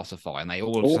from Spotify, and they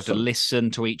all have to listen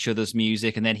to each other's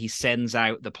music, and then he sends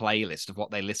out the playlist of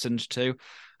what they listened to.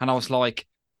 And I was like,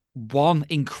 one,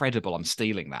 incredible, I'm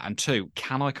stealing that. And two,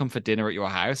 can I come for dinner at your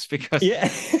house? Because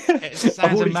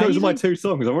I've already chosen my two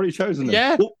songs. I've already chosen them.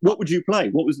 Yeah. What would you play?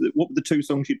 What were the two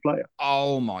songs you'd play?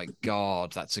 Oh my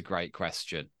God, that's a great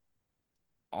question.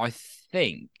 I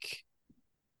think,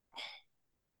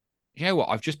 you know what?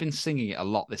 I've just been singing it a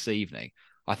lot this evening.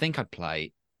 I think I'd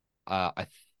play I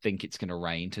Think It's Gonna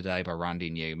Rain Today by Randy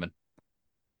Newman.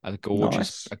 A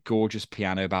gorgeous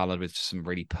piano ballad with some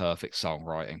really perfect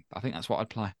songwriting. I think that's what I'd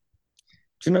play.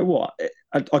 Do you know what?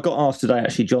 I got asked today,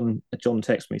 actually, John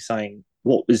texted me saying,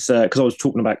 what was, because I was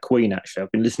talking about Queen, actually.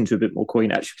 I've been listening to a bit more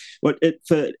Queen, actually. But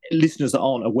for listeners that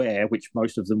aren't aware, which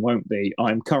most of them won't be,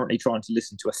 I'm currently trying to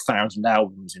listen to 1,000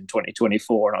 albums in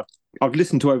 2024. And I've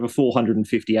listened to over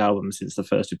 450 albums since the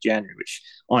 1st of January, which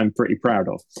I'm pretty proud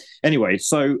of. Anyway,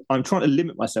 so I'm trying to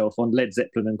limit myself on Led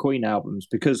Zeppelin and Queen albums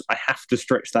because I have to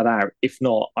stretch that out. If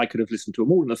not, I could have listened to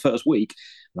them all in the first week,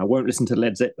 and I won't listen to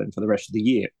Led Zeppelin for the rest of the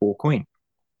year or Queen.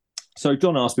 So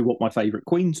John asked me what my favourite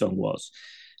Queen song was.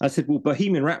 I said, well,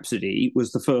 Bohemian Rhapsody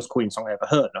was the first Queen song I ever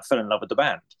heard, and I fell in love with the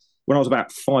band when I was about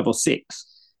 5 or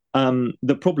 6.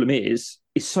 The problem is,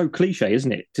 it's so cliche,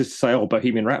 isn't it, to say, oh,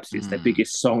 Bohemian Rhapsody is their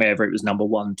biggest song ever. It was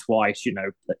 #1 twice,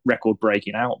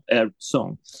 record-breaking out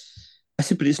song. I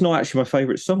said, but it's not actually my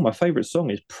favourite song. My favourite song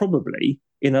is probably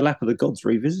In the Lap of the Gods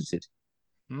Revisited.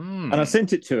 And I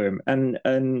sent it to him,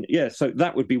 and yeah, so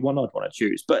that would be one I'd want to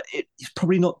choose, but it's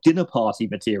probably not dinner party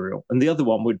material. And the other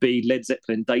one would be Led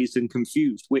Zeppelin, Dazed and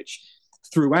Confused, which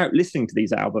throughout listening to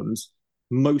these albums,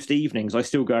 most evenings I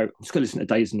still go, I'm just going to listen to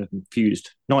Dazed and Confused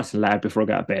nice and loud before I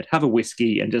go to bed, have a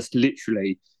whiskey, and just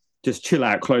literally just chill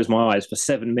out, close my eyes for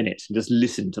 7 minutes and just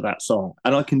listen to that song.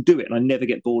 And I can do it, and I never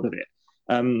get bored of it.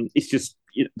 It's just,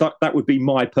 that would be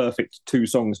my perfect 2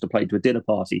 songs to play to a dinner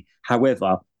party.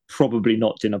 However, probably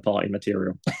not dinner party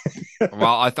material.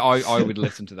 Well, I would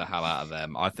listen to the hell out of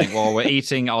them. I think while we're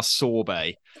eating our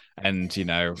sorbet and,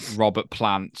 Robert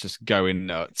Plant just going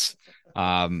nuts,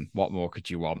 what more could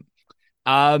you want?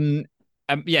 So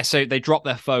they drop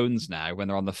their phones now when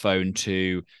they're on the phone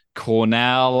to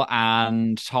Cornell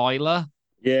and Tyler.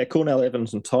 Yeah, Cornell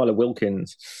Evans and Tyler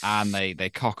Wilkins. And they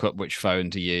cock up which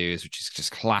phone to use, which is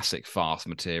just classic farce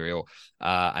material.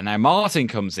 And now Martin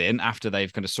comes in after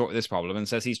they've kind of sorted this problem and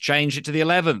says he's changed it to the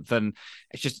 11th. And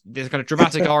it's just, there's kind of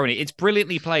dramatic irony. It's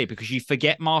brilliantly played because you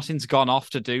forget Martin's gone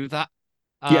off to do that.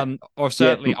 Or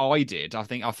certainly I did. I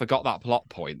think I forgot that plot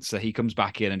point. So he comes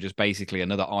back in and just basically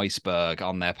another iceberg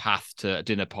on their path to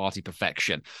dinner party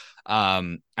perfection.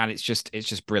 And it's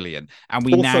just brilliant. And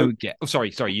we also, now get. Oh,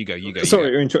 sorry, you go.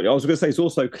 Sorry, I was going to say it's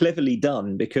also cleverly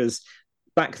done because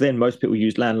back then most people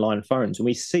used landline phones, and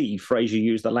we see Fraser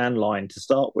use the landline to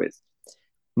start with.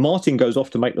 Martin goes off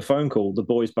to make the phone call. The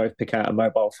boys both pick out a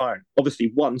mobile phone.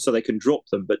 Obviously, 1, so they can drop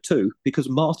them, but 2, because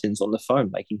Martin's on the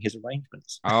phone making his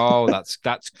arrangements. Oh, that's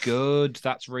good.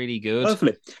 That's really good.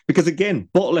 Lovely. Because again,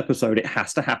 bottle episode, it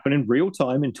has to happen in real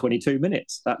time in 22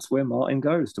 minutes. That's where Martin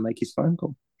goes to make his phone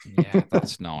call. Yeah,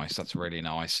 that's nice. That's really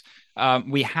nice.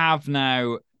 We have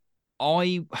now,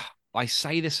 I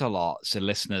say this a lot, so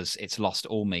listeners, it's lost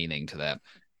all meaning to them.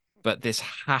 But this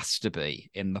has to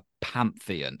be in the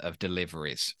pantheon of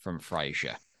deliveries from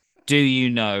Frasier. Do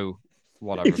you know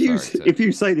what I'm referring to? If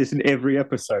you say this in every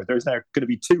episode, there's now going to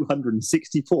be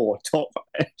 264 top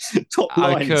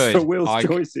lines for Will's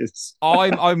choices.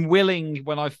 I'm willing,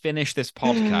 when I finish this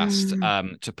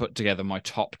podcast, to put together my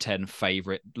top 10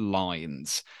 favourite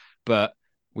lines. But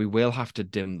we will have to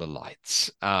dim the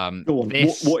lights. Go on.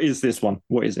 What is this one?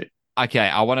 What is it? Okay,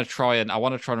 I want to try and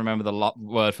remember the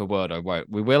word for word. I won't.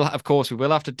 We will, of course, we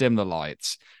will have to dim the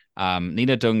lights.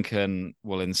 Nina Duncan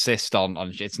will insist on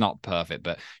it's not perfect,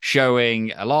 but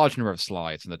showing a large number of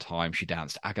slides from the time she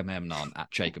danced Agamemnon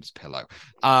at Jacob's pillow.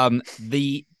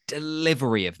 The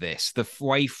delivery of this, the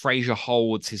way Frasier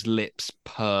holds his lips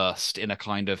pursed in a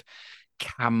kind of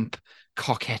camp,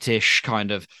 coquettish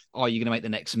kind of, are you going to make the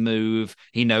next move?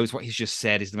 He knows what he's just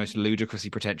said is the most ludicrously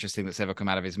pretentious thing that's ever come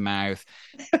out of his mouth.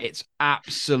 It's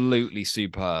absolutely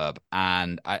superb.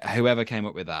 And whoever came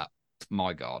up with that,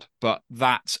 my God. But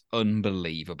that's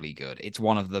unbelievably good. It's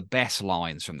one of the best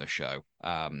lines from the show.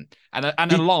 And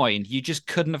a line you just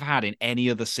couldn't have had in any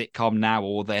other sitcom now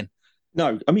or then.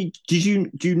 No, I mean, do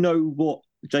you know what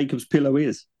Jacob's Pillow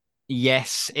is?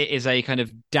 Yes, it is a kind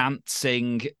of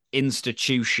dancing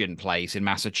institution place in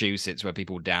Massachusetts where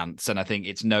people dance. And I think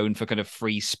it's known for kind of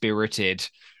free-spirited.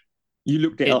 You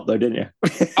looked it up though, didn't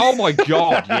you? Oh my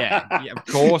God, yeah. Of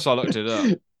course I looked it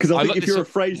up. Because I think if you're a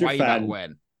Frasier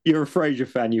fan, you're a Frasier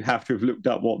fan, you have to have looked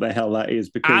up what the hell that is.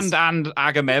 Because and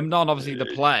Agamemnon, obviously the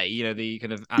play, the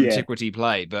kind of antiquity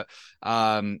play, but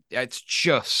it's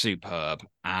just superb.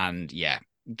 And yeah,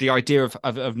 the idea of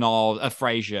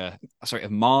Frasier,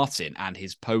 of Martin and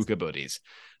his poker buddies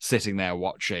sitting there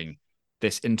watching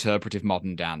this interpretive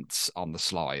modern dance on the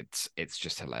slides, it's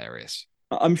just hilarious.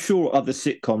 I'm sure other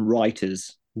sitcom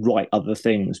writers write other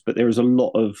things, but there is a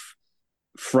lot of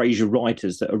Frasier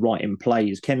writers that are writing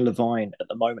plays. Ken Levine at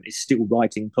the moment is still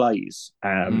writing plays.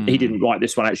 He didn't write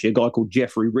this one, actually. A guy called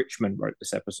Jeffrey Richman wrote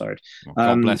this episode. Well,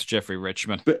 God bless Jeffrey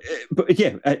Richman. But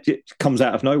yeah, it comes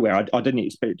out of nowhere. I didn't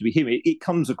expect it to be him. It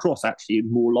comes across actually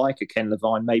more like a Ken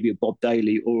Levine, maybe a Bob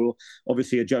Daly, or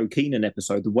obviously a Joe Keenan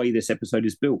episode, the way this episode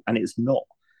is built. And it's not.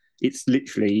 It's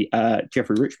literally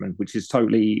Jeffrey Richman, which is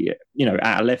totally,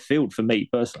 out of left field for me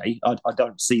personally. I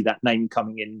don't see that name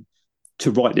coming in to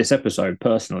write this episode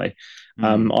personally.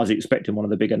 I was expecting one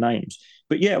of the bigger names.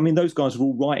 But yeah, I mean, those guys are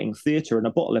all writing theatre, and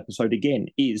a bottle episode, again,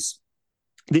 is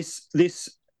this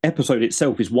episode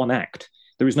itself is one act.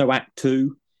 There is no act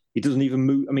two. It doesn't even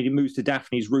move. I mean, it moves to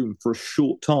Daphne's room for a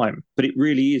short time, but it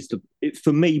really is,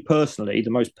 for me personally,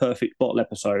 the most perfect bottle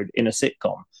episode in a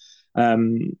sitcom.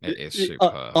 It is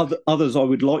superb. Others I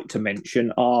would like to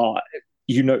mention are,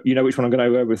 you know which one I'm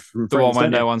going to go with from the Friends, one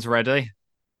where no one's ready.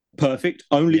 Perfect.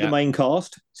 Only the main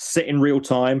cast, set in real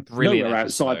time. Brilliant nowhere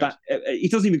episode. Outside that. He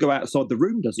doesn't even go outside the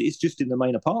room, does he? It's just in the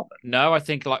main apartment. No, I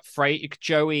think like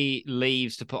Joey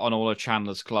leaves to put on all of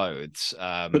Chandler's clothes.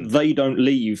 But they don't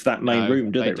leave that main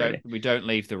room, do they? Really? We don't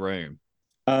leave the room.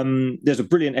 There's a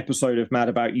brilliant episode of Mad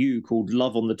About You called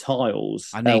Love on the Tiles.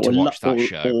 I need to watch that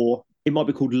show. Or it might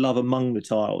be called Love Among the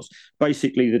Tiles.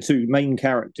 Basically, the two main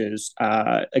characters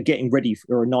are getting ready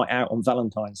for a night out on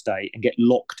Valentine's Day and get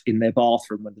locked in their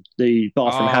bathroom when the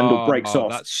bathroom handle breaks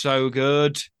off. That's so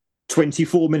good.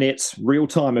 24 minutes, real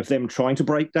time, of them trying to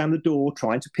break down the door,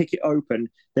 trying to pick it open.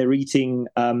 They're eating,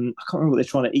 I can't remember what they're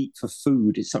trying to eat for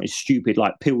food. It's something stupid,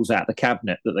 like pills out of the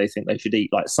cabinet that they think they should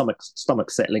eat, like stomach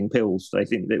settling pills. They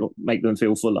think they'll make them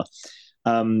feel fuller.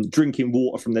 Drinking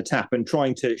water from the tap and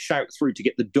trying to shout through to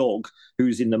get the dog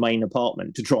who's in the main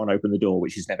apartment to try and open the door,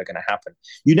 which is never going to happen.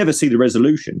 You never see the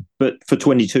resolution, but for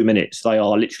 22 minutes, they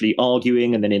are literally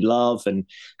arguing and then in love, and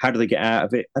how do they get out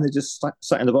of it? And they're just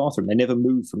sat in the bathroom. They never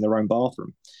move from their own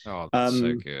bathroom. Oh, that's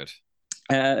so good.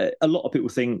 A lot of people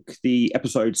think the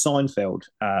episode Seinfeld,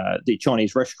 the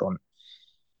Chinese restaurant,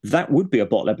 that would be a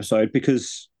bottle episode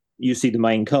because you see the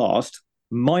main cast,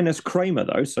 minus Kramer,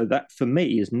 though. So that, for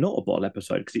me, is not a bottle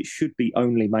episode because it should be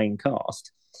only main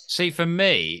cast. See, for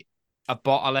me, a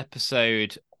bottle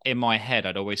episode, in my head,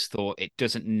 I'd always thought it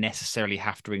doesn't necessarily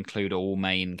have to include all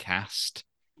main cast.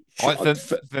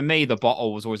 For me, the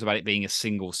bottle was always about it being a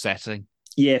single setting.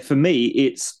 Yeah, for me,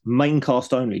 it's main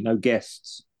cast only, no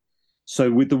guests. So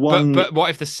with the one... But what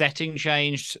if the setting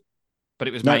changed... But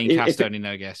it was main cast only,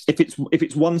 no guests. If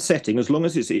it's one setting, as long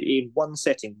as it's in one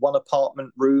setting, one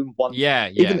apartment room, one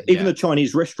even the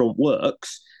Chinese restaurant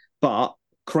works, but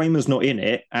Kramer's not in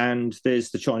it, and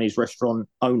there's the Chinese restaurant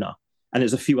owner, and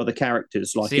there's a few other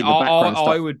characters like in the background.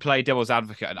 I would play devil's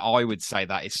advocate, and I would say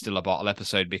that it's still a bottle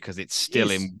episode because it's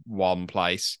still in one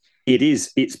place. It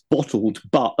is. It's bottled,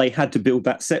 but they had to build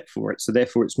that set for it, so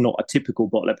therefore it's not a typical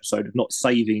bottle episode of not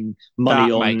saving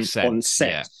money on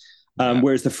set. Yeah.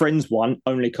 Whereas the Friends one,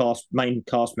 main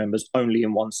cast members only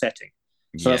in one setting.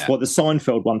 So that's why the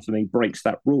Seinfeld one for me breaks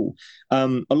that rule. A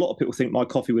lot of people think My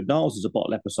Coffee with Niles is a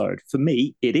bottle episode. For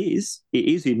me, it is. It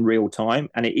is in real time,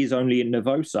 and it is only in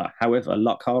Nervosa. However,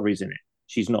 Luck Harvey's in it.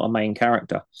 She's not a main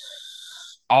character.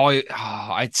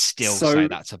 I'd still say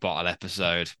that's a bottle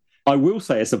episode. I will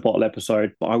say it's a bottle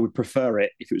episode, but I would prefer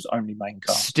it if it was only main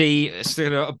cast. A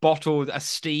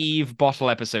Steve bottle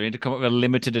episode. You need to come up with a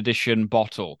limited edition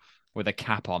bottle with a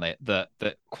cap on it that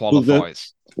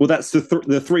qualifies. Well, that's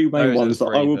the three main ones that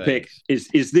I will pick.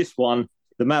 Is this one,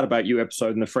 the Mad About You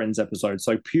episode and the Friends episode.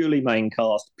 So purely main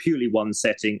cast, purely one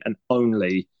setting, and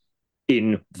only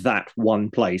in that one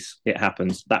place it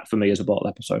happens. That for me is a bottle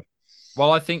episode.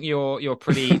 Well, I think you're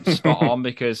pretty spot on,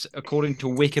 because according to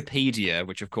Wikipedia,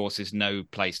 which of course is no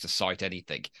place to cite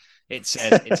anything, it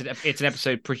says it's an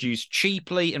episode produced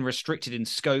cheaply and restricted in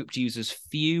scope to use as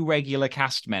few regular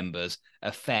cast members,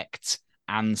 effects,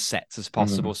 and sets as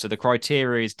possible. So the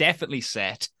criteria is definitely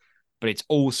set, but it's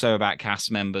also about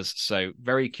cast members. So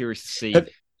very curious to see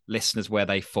listeners where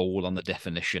they fall on the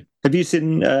definition. Have you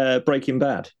seen Breaking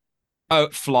Bad? Oh,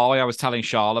 Fly. I was telling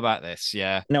Charles about this.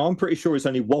 Yeah. Now, I'm pretty sure it's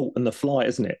only Walt and the Fly,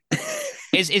 isn't it?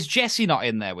 Is Jesse not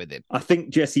in there with him? I think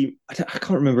Jesse... I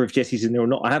can't remember if Jesse's in there or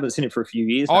not. I haven't seen it for a few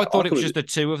years now. I thought it was just the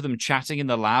two of them chatting in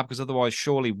the lab, because otherwise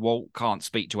surely Walt can't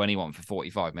speak to anyone for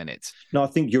 45 minutes. No, I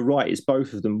think you're right. It's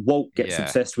both of them. Walt gets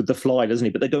obsessed with the Fly, doesn't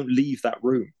he? But they don't leave that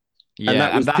room.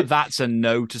 Yeah, and that's a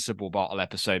noticeable bottle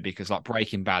episode, because like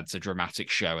Breaking Bad's a dramatic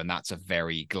show, and that's a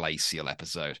very glacial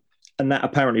episode. And that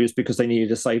apparently was because they needed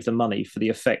to save the money for the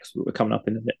effects that were coming up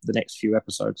in the next few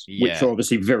episodes, which are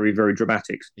obviously very, very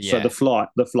dramatic. Yeah. So the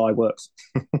fly works.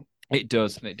 It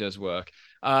does work.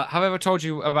 Have I ever told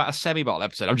you about a semi-bottle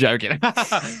episode? I'm joking.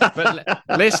 But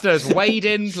listeners, wade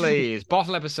in, please.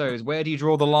 Bottle episodes, where do you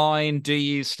draw the line? Do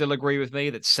you still agree with me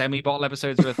that semi-bottle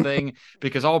episodes are a thing?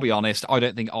 Because I'll be honest, I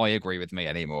don't think I agree with me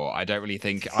anymore. I don't really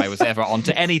think I was ever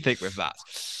onto anything with that.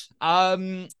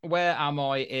 Where am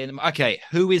I in? Okay,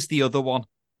 who is the other one?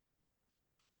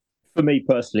 For me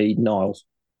personally, Niles.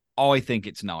 I think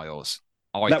it's Niles.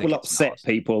 That will upset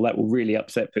people. That will really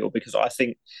upset people, because I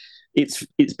think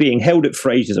it's being held at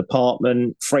Frasier's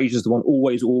apartment. Frasier's the one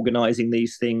always organising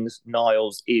these things.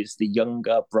 Niles is the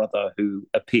younger brother who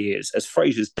appears as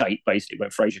Frasier's date, basically,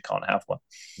 when Frasier can't have one.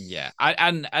 Yeah,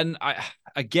 and I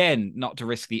again, not to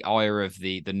risk the ire of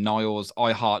the Niles,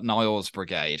 I Heart Niles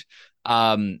brigade.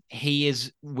 He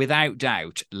is without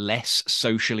doubt less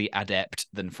socially adept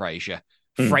than Frasier.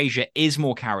 Frasier is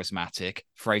more charismatic.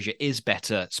 Frasier is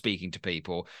better speaking to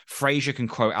people. Frasier can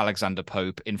quote Alexander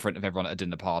Pope in front of everyone at a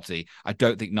dinner party. I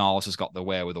don't think Niles has got the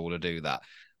wherewithal to do that.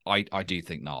 I do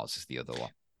think Niles is the other one.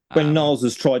 When Niles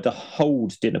has tried to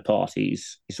hold dinner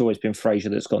parties, it's always been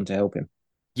Frasier that's gone to help him.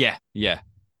 Yeah,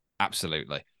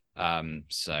 absolutely.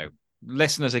 So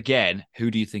listeners, again,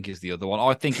 who do you think is the other one?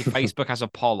 I think if Facebook has a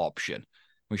poll option,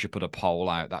 we should put a poll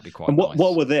out. That'd be quite nice.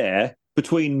 While we're there,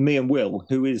 between me and Will,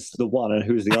 who is the one and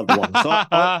who's the other one? So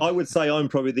I would say I'm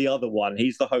probably the other one.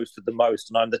 He's the host of the most,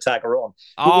 and I'm the tagger on.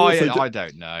 I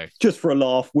don't know. Just for a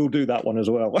laugh, we'll do that one as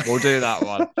well. We'll do that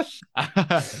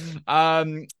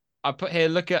one. I put here,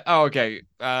 look at,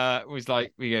 it was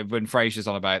like, when Frasier's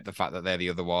on about the fact that they're the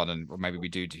other one, and or maybe we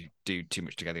do too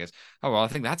much together, he goes, oh, well, I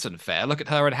think that's unfair. Look at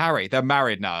her and Harry. They're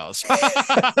married, Niles.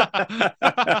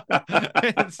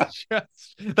 It's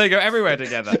just, they go everywhere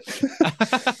together.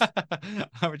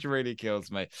 Which really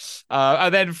kills me.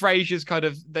 And then Frasier's kind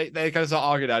of, they kind of start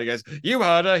arguing out. He goes, you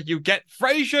heard her. You get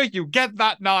Frasier. You get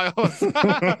that, Niles.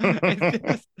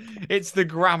 It's the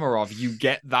grammar of you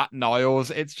get that, Niles.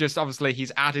 It's just, obviously,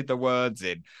 he's added the words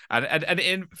in. And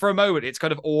in for a moment, it's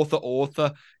kind of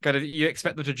author. Kind of, you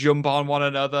expect them to jump on one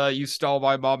another. You stole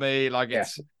my mommy. Like,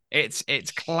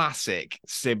 it's classic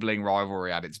sibling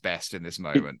rivalry at its best in this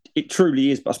moment. It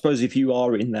truly is. But I suppose if you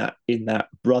are in that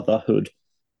brotherhood,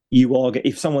 you are.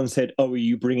 If someone said, "Oh, are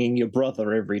you bringing your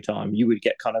brother every time?" you would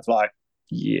get kind of like,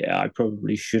 "Yeah, I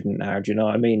probably shouldn't now." Do you know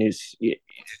what I mean?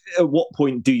 At what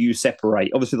point do you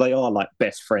separate? Obviously, they are like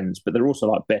best friends, but they're also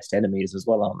like best enemies as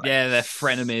well, aren't they? Yeah, they're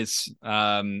frenemies.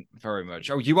 Very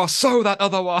much. Oh, you are so that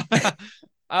other one.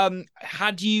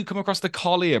 Had you come across the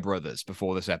Collier brothers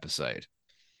before this episode?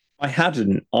 I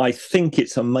hadn't. I think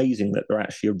it's amazing that they're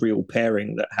actually a real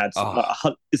pairing that had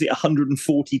is it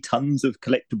 140 tons of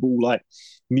collectible like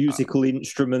musical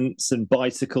instruments and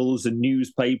bicycles and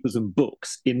newspapers and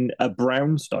books in a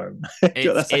brownstone.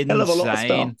 That's a hell of a lot of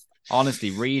stuff.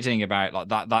 Honestly, reading about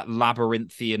like that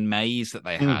labyrinthian maze that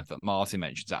they had that Martin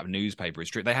mentions out of newspaper is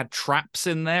true. They had traps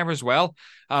in there as well.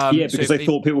 Because they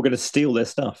thought people were going to steal their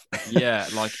stuff. Yeah,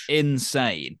 like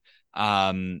insane.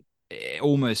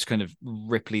 Almost kind of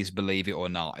Ripley's Believe It or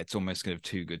Not. It's almost kind of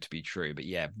too good to be true. But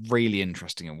yeah, really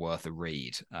interesting and worth a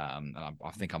read. And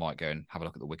I think I might go and have a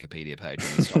look at the Wikipedia page.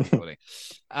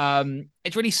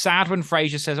 It's really sad when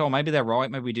Frasier says, oh, maybe they're right.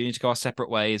 Maybe we do need to go our separate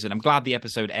ways. And I'm glad the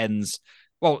episode ends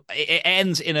Well, it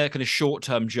ends in a kind of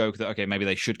short-term joke that, okay, maybe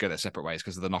they should go their separate ways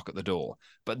because of the knock at the door.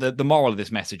 But the moral of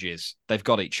this message is they've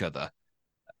got each other.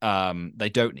 They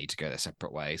don't need to go their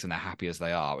separate ways, and they're happy as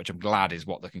they are, which I'm glad is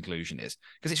what the conclusion is.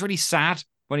 Because it's really sad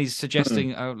when he's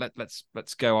suggesting,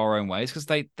 let's go our own ways, because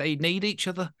they need each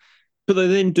other. But they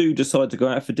then do decide to go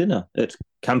out for dinner at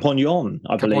Campagnon,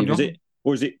 I believe. Is it,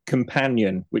 or is it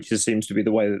Companion, which seems to be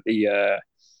the way that the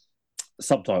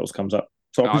subtitles comes up.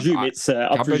 So I presume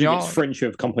it's French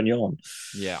of Compagnon.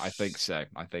 Yeah, I think so.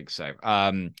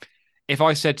 If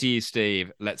I said to you,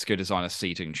 Steve, let's go design a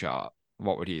seating chart,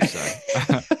 what would you say?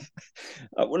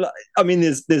 Well, I mean,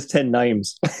 there's 10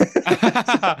 names.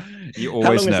 You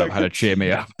always know how to cheer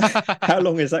me up. How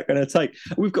long is that going to take?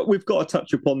 We've got to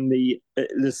touch upon the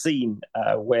scene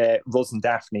where Roz and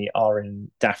Daphne are in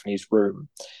Daphne's room.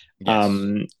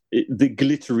 Yes. The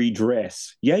glittery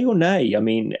dress, yay or nay? I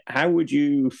mean, how would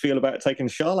you feel about taking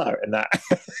Charlotte out in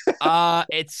that?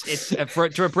 It's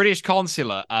to a British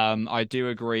consular. I do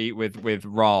agree with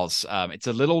Roz. It's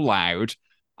a little loud.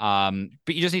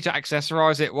 But you just need to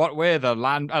accessorize it. What with a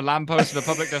lamppost and a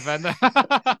public defender?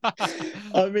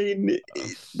 I mean,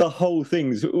 the whole thing.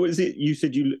 Was it? You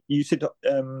said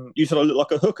I look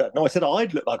like a hooker. No, I said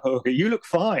I'd look like a hooker. You look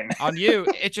fine. On you,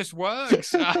 it just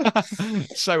works.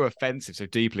 So offensive, so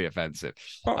deeply offensive.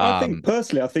 I think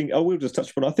personally, I will just touch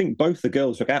upon. I think both the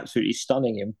girls look absolutely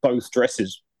stunning in both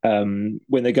dresses. When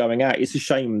they're going out, it's a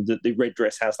shame that the red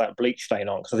dress has that bleach stain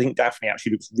on, because I think Daphne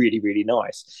actually looks really, really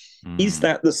nice. Is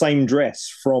that the same dress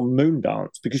from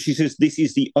Moondance? Because she says, this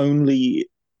is the only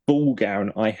ball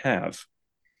gown I have.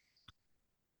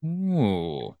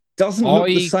 Ooh. Doesn't look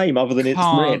the same other than it's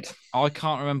red. I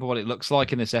can't remember what it looks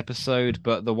like in this episode,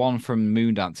 but the one from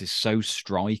Moondance is so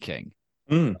striking.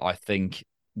 I think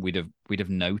we'd have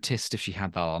noticed if she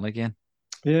had that on again.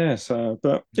 Yes,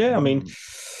 but yeah, I mean,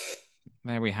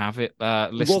 there we have it.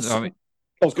 Listen,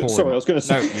 I was going to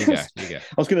say. No, you go.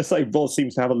 I was going to say, Roz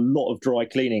seems to have a lot of dry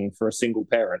cleaning for a single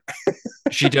parent.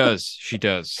 She does.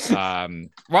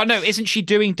 Right, no, isn't she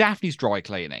doing Daphne's dry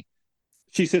cleaning?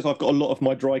 She says, I've got a lot of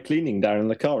my dry cleaning down in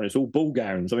the car, and it's all ball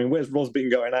gowns. I mean, where's Roz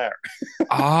been going out?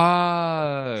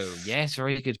 Oh, yes,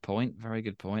 very good point.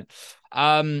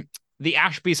 The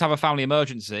Ashbys have a family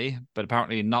emergency, but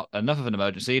apparently not enough of an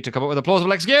emergency to come up with a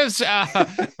plausible excuse,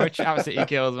 which absolutely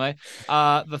kills me.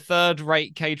 The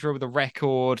third-rate caterer with a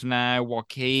record now.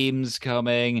 Joaquim's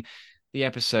coming. The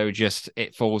episode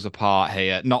it falls apart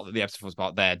here. Not that the episode falls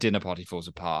apart there. Dinner party falls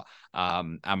apart.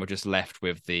 And we're just left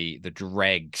with the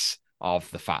dregs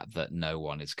of the fact that no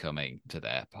one is coming to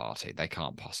their party. They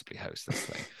can't possibly host this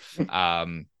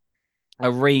thing.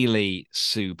 A really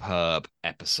superb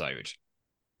episode.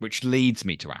 Which leads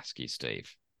me to ask you,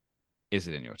 Steve, is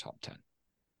it in your top 10?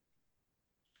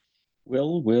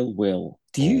 Will.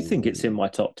 Do you think it's in my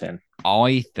top 10?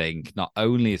 I think not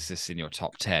only is this in your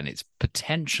top 10, it's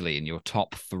potentially in your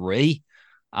top 3.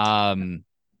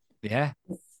 Yeah.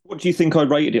 What do you think I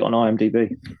rated it on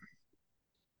IMDb?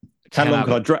 How long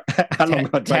could I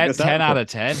drag this out? 10 out of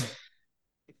 10.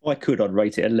 If I could, I'd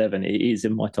rate it 11. It is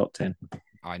in my top 10.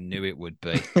 I knew it would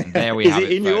be. And there we have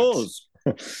it, in folks.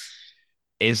 yours?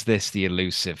 Is this the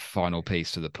elusive final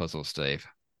piece to the puzzle, Steve?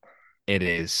 It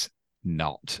is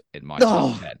not in my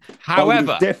top 10.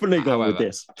 However, definitely go with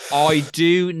this. I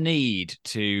do need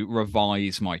to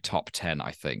revise my top 10,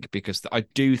 I think, because I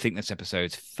do think this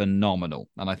episode's phenomenal,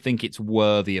 and I think it's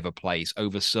worthy of a place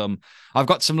over some. I've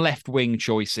got some left-wing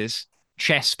choices.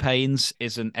 Chest pains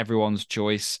isn't everyone's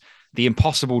choice. The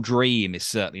Impossible Dream is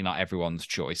certainly not everyone's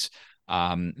choice.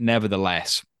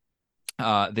 Nevertheless,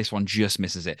 this one just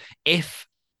misses it. If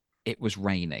it was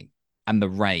raining and the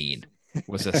rain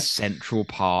was a central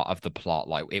part of the plot,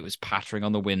 like it was pattering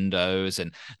on the windows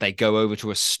and they go over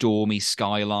to a stormy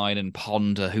skyline and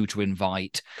ponder who to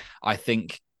invite, I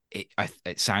think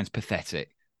it sounds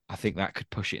pathetic. I think that could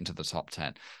push it into the top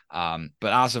 10. But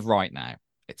as of right now,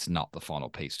 it's not the final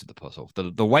piece to the puzzle.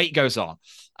 The wait goes on.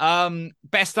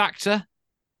 Best actor,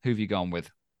 who have you gone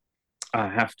with? I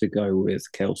have to go with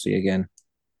Kelsey again.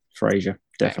 Frasier,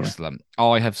 definitely. Excellent.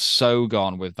 I have so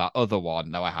gone with that other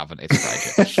one. No, I haven't. It's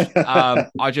Frasier.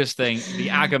 I just think the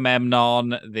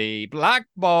Agamemnon, the Black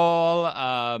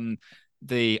Ball,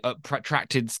 the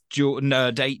protracted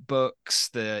date books.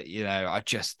 I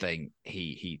just think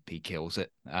he kills it.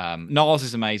 Niles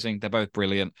is amazing. They're both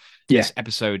brilliant. Yeah. This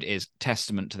episode is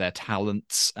testament to their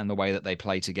talents and the way that they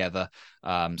play together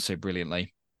so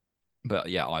brilliantly. But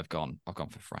yeah, I've gone for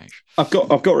Frasier. I've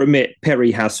got to admit,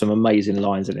 Perry has some amazing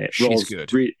lines in it. She's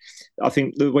good. I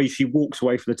think the way she walks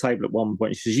away from the table at one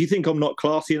point, she says, "You think I'm not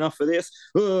classy enough for this?"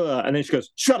 And then she goes,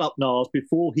 "Shut up, Niles!"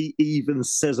 Before he even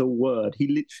says a word, he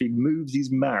literally moves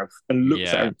his mouth and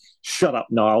looks at him. "Shut up,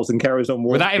 Niles!" and carries on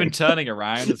walking without even turning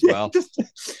around as well.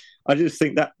 I just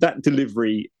think that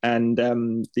delivery and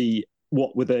the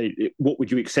what would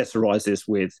you accessorize this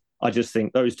with? I just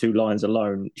think those two lines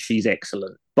alone, she's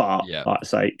excellent. But like I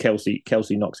say, Kelsey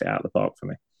knocks it out of the park for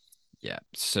me. Yeah,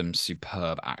 some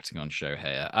superb acting on show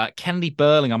here. Kennedy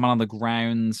Burling, I'm on the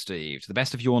ground, Steve. To the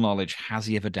best of your knowledge, has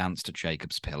he ever danced at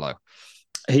Jacob's Pillow?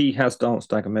 He has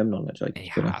danced Agamemnon at Jacob's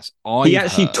Pillow. Has. He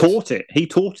actually taught it. He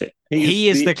taught it. He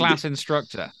is the class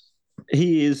instructor.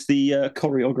 He is the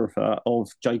choreographer of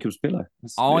Jacob's Pillow.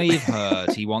 I've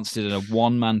heard he once did a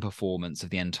one-man performance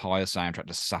of the entire soundtrack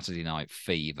to Saturday Night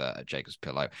Fever at Jacob's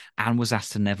Pillow and was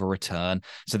asked to never return.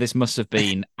 So this must have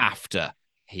been after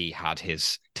he had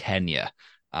his tenure,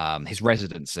 his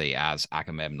residency as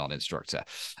Agamemnon instructor.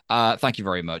 Thank you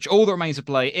very much. All that remains to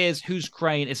play is Whose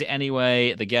Crane Is It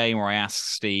Anyway? The game where I ask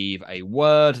Steve a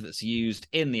word that's used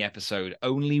in the episode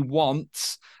only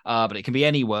once, but it can be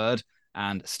any word.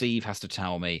 And Steve has to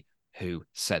tell me who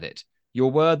said it.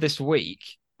 Your word this week,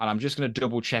 and I'm just going to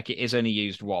double check it is only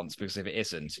used once, because if it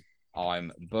isn't, I'm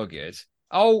buggered.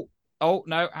 Oh,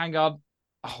 no, hang on.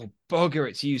 Oh, bugger,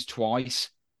 it's used twice.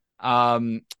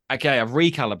 Okay, I've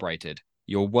recalibrated.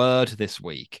 Your word this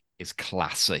week is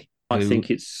classy. I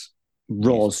think it's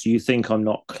Roz. You think I'm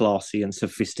not classy and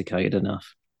sophisticated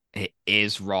enough? It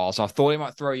is Roz. I thought it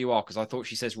might throw you off because I thought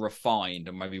she says refined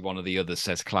and maybe one of the others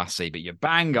says classy, but you're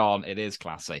bang on. It is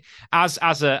classy. As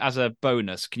a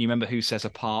bonus, can you remember who says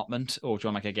apartment, or do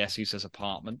you want to make a guess who says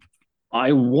apartment?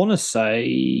 I want to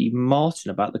say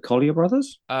Martin about the Collier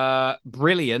brothers.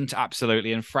 Brilliant,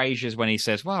 absolutely. And Frasier's when he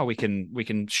says, "Well, we can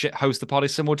host the party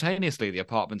simultaneously. The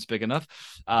apartment's big enough."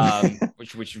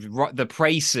 Which the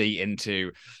précis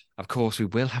into. Of course, we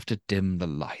will have to dim the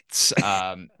lights,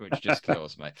 which just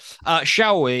kills me.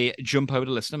 Shall we jump over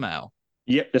to listener mail?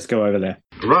 Yep, let's go over there.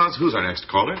 Roz, who's our next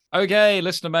caller? Okay,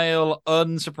 listener mail,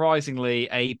 unsurprisingly,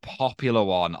 a popular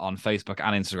one on Facebook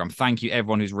and Instagram. Thank you,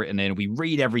 everyone who's written in. We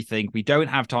read everything. We don't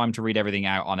have time to read everything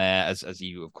out on air, as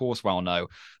you, of course, well know,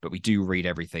 but we do read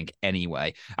everything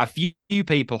anyway. A few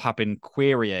people have been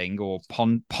querying or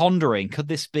pondering, could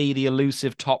this be the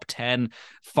elusive top 10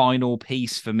 final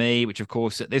piece for me? Which, of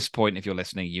course, at this point, if you're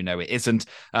listening, you know it isn't.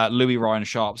 Louis Ryan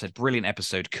Sharp said, brilliant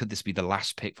episode. Could this be the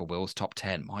last pick for Will's top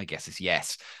 10? My guess is yes.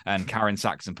 And Karen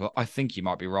Saxon put, I think you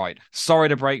might be right. Sorry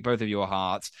to break both of your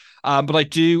hearts. But I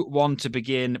do want to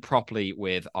begin properly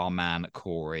with our man,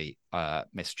 Corey,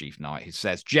 Mischief Knight, who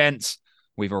says, gents,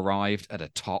 we've arrived at a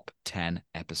top 10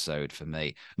 episode for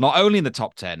me. Not only in the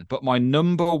top 10, but my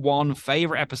number one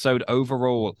favorite episode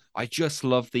overall. I just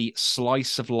love the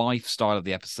slice of life style of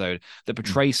the episode that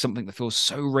portrays something that feels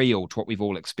so real to what we've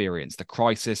all experienced, the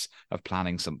crisis of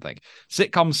planning something.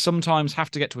 Sitcoms sometimes have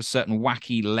to get to a certain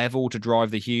wacky level to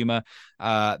drive the humor.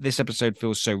 This episode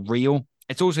feels so real.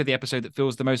 It's also the episode that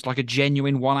feels the most like a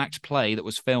genuine one-act play that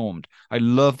was filmed. I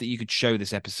love that you could show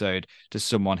this episode to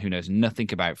someone who knows nothing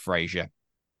about Frasier,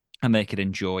 and they could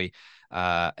enjoy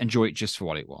it just for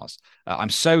what it was. I'm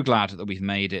so glad that we've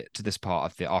made it to this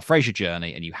part of our Frasier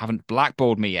journey, and you haven't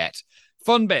blackballed me yet.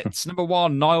 Fun bits. Number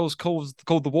one, Niles called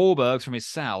the Wahlbergs from his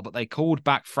cell, but they called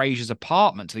back Frasier's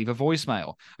apartment to leave a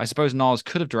voicemail. I suppose Niles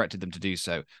could have directed them to do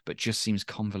so, but just seems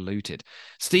convoluted.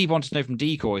 Steve wanted to know from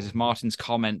Decoys if Martin's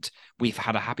comment, we've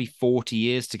had a happy 40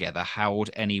 years together,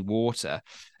 held any water.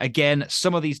 Again,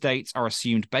 some of these dates are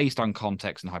assumed based on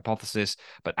context and hypothesis,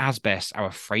 but as best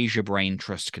our Frasier brain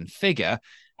trust can figure,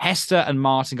 Hester and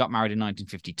Martin got married in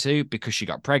 1952 because she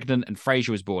got pregnant and Frasier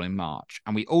was born in March.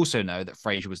 And we also know that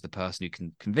Frasier was the person who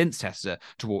convinced Hester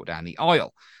to walk down the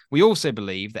aisle. We also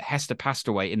believe that Hester passed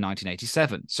away in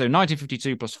 1987. So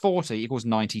 1952 plus 40 equals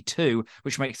 92,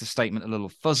 which makes the statement a little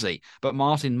fuzzy. But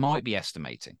Martin might be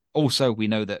estimating. Also, we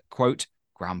know that, quote,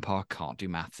 Grandpa can't do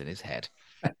maths in his head.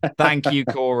 Thank you,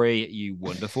 Corey, you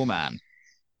wonderful man.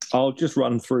 I'll just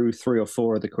run through 3 or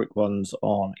 4 of the quick ones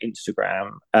on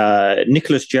Instagram.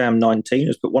 Nicholas Jam 19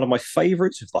 has put one of my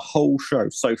favourites of the whole show.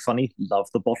 So funny. Love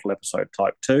the bottle episode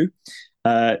type 2.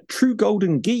 True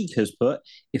Golden Geek has put,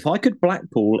 if I could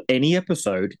blackball any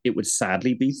episode, it would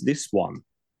sadly be this one.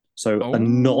 So a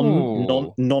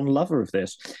non-lover of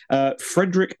this.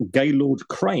 Frederick Gaylord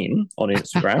Crane on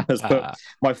Instagram has put,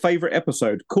 my favourite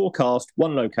episode, core cast,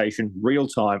 one location, real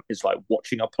time, is like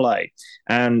watching a play.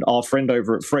 And our friend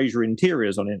over at Frasier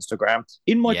Interiors on Instagram,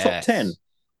 in my top 10,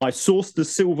 I sourced the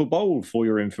silver bowl for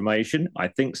your information. I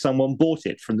think someone bought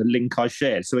it from the link I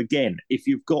shared. So again, if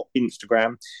you've got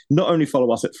Instagram, not only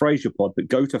follow us at Fraser Pod, but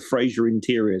go to Fraser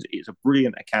Interiors. It's a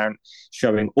brilliant account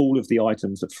showing all of the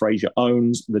items that Fraser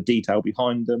owns, the detail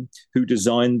behind them, who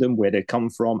designed them, where they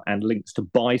come from, and links to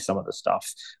buy some of the stuff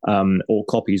or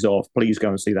copies of. Please go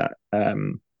and see that.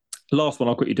 Last one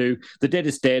I'll quickly do. The Dead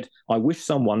is Dead. I wish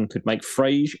someone could make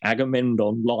Frasier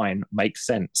Agamemnon line make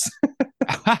sense.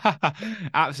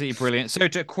 Absolutely brilliant. So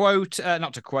to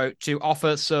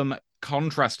offer some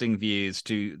contrasting views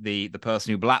to the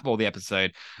person who blackballed the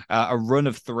episode, a run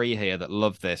of 3 here that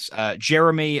love this.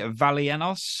 Jeremy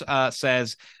Valienos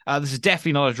says, this is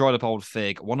definitely not a dried up old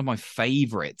fig, one of my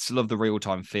favorites. Love the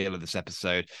real-time feel of this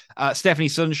episode. Stephanie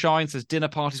Sunshine says, dinner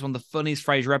party is one of the funniest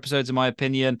Frasier episodes in my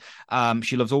opinion.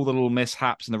 She loves all the little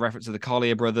mishaps and the reference to the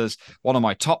Collier brothers. One of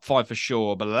my top 5 for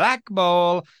sure.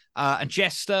 Blackball. And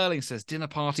Jess Sterling says, dinner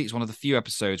party is one of the few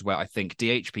episodes where I think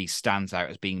DHP stands out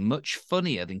as being much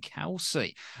funnier than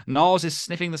Kelsey. Niles is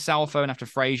sniffing the cell phone after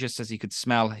Frasier says he could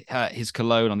smell his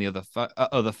cologne on the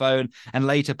other phone, and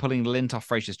later pulling lint off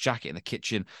Frasier's jacket in the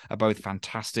kitchen are both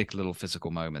fantastic little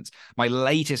physical moments. My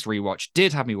latest rewatch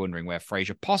did have me wondering where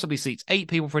Frasier possibly seats 8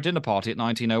 people for a dinner party at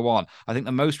 1901. I think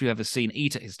the most we've ever seen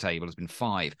eat at his table has been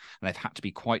 5, and they've had to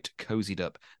be quite cozied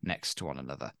up next to one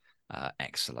another.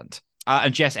 Excellent.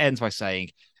 And Jess ends by saying,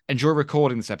 enjoy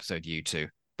recording this episode, you two,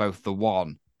 both the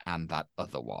one and that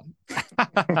other one.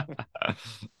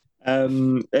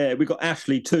 We've got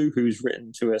Ashley too, who's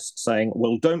written to us saying,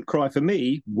 well, don't cry for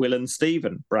me, Will and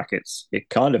Stephen, brackets. It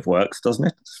kind of works, doesn't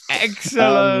it?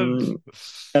 Excellent.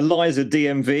 Eliza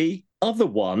DMV, other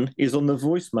one is on the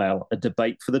voicemail, a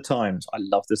debate for the times. I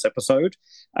love this episode.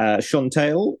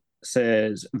 Chantel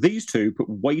says, these two put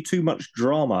way too much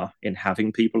drama in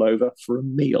having people over for a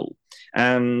meal.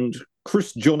 And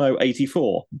Chris Jono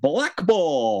 84,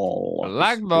 Blackball.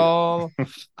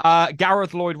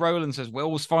 Gareth Lloyd Rowland says,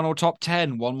 Will's final top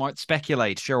 10. One might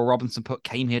speculate. Cheryl Robinson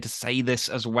came here to say this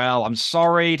as well. I'm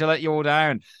sorry to let you all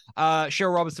down.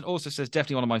 Cheryl Robinson also says,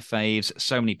 definitely one of my faves.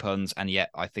 So many puns, and yet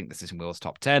I think this is in Will's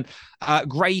top 10.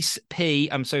 Grace P,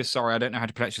 I'm so sorry. I don't know how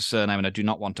to pronounce your surname, and I do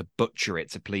not want to butcher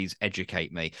it, so please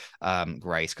educate me,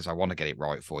 Grace, because I want to get it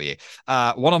right for you.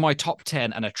 One of my top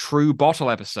 10 and a true bottle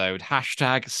episode. #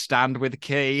 stand with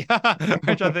Key,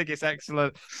 which I think is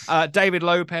excellent. David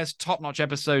Lopez, top-notch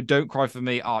episode. Don't cry for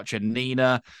me, Archer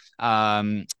Nina.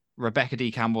 Rebecca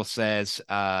D. Campbell says,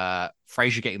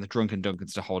 Frasier getting the drunken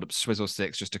Duncans to hold up swizzle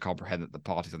sticks just to comprehend that the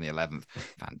party's on the 11th.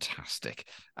 Fantastic.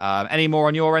 Any more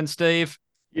on your end, Steve?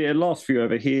 Yeah, last few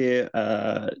over here.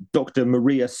 Dr.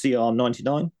 Maria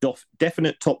CR99,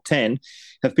 definite top 10.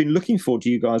 Have been looking forward to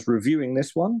you guys reviewing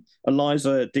this one.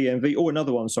 Eliza DMV,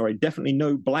 another one, sorry. Definitely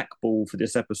no blackball for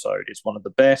this episode. It's one of the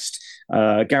best.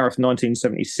 Gareth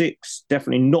 1976,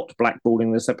 definitely not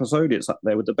blackballing this episode. It's up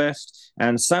there with the best.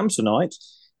 And Samsonite,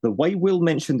 the way Will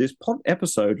mentioned this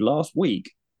episode last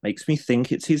week makes me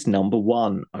think it's his number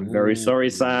 1. I'm very sorry,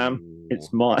 Sam. It's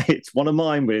one of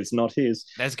mine, but it's not his.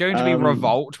 There's going to be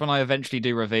revolt when I eventually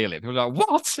do reveal it. People are like,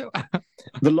 what?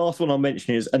 The last one I'll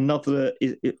mention is another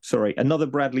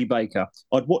Bradley Baker.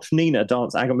 I'd watch Nina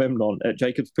dance Agamemnon at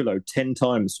Jacob's Pillow 10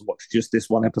 times to watch just this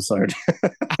one episode.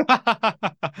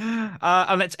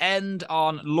 And let's end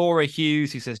on Laura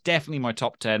Hughes, who says, definitely my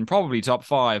top 10, probably top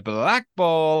 5,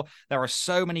 Blackball. There are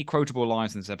so many quotable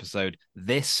lines in this episode.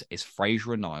 This is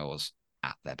Frasier and Niles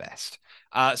at their best.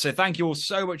 So thank you all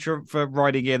so much for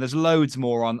writing in. There's loads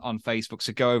more on Facebook,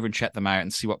 so go over and check them out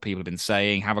and see what people have been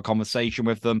saying, have a conversation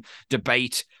with them,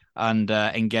 debate, and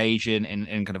engage in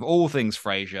kind of all things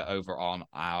Frasier over on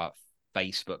our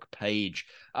Facebook page.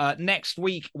 Next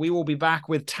week we will be back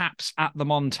with Taps at the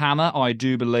Montana, I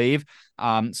do believe.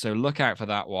 So look out for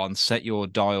that one. Set your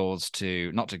dials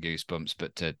to not to Goosebumps,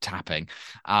 but to tapping.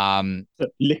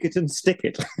 Lick it and stick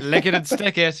it. Lick it and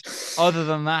stick it. Other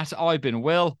than that, I've been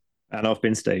Will. And I've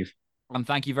been Steve. And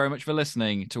thank you very much for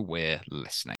listening to We're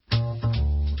Listening.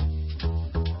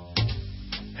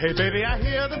 Hey baby, I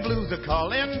hear the blues are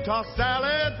calling, tossed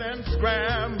salads and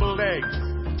scrambled eggs.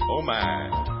 Oh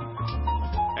my.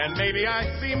 And maybe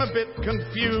I seem a bit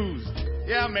confused.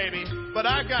 Yeah, maybe, but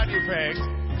I got you pegged.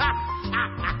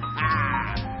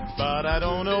 But I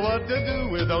don't know what to do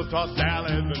with those tossed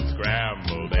salads and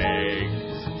scrambled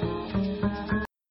eggs.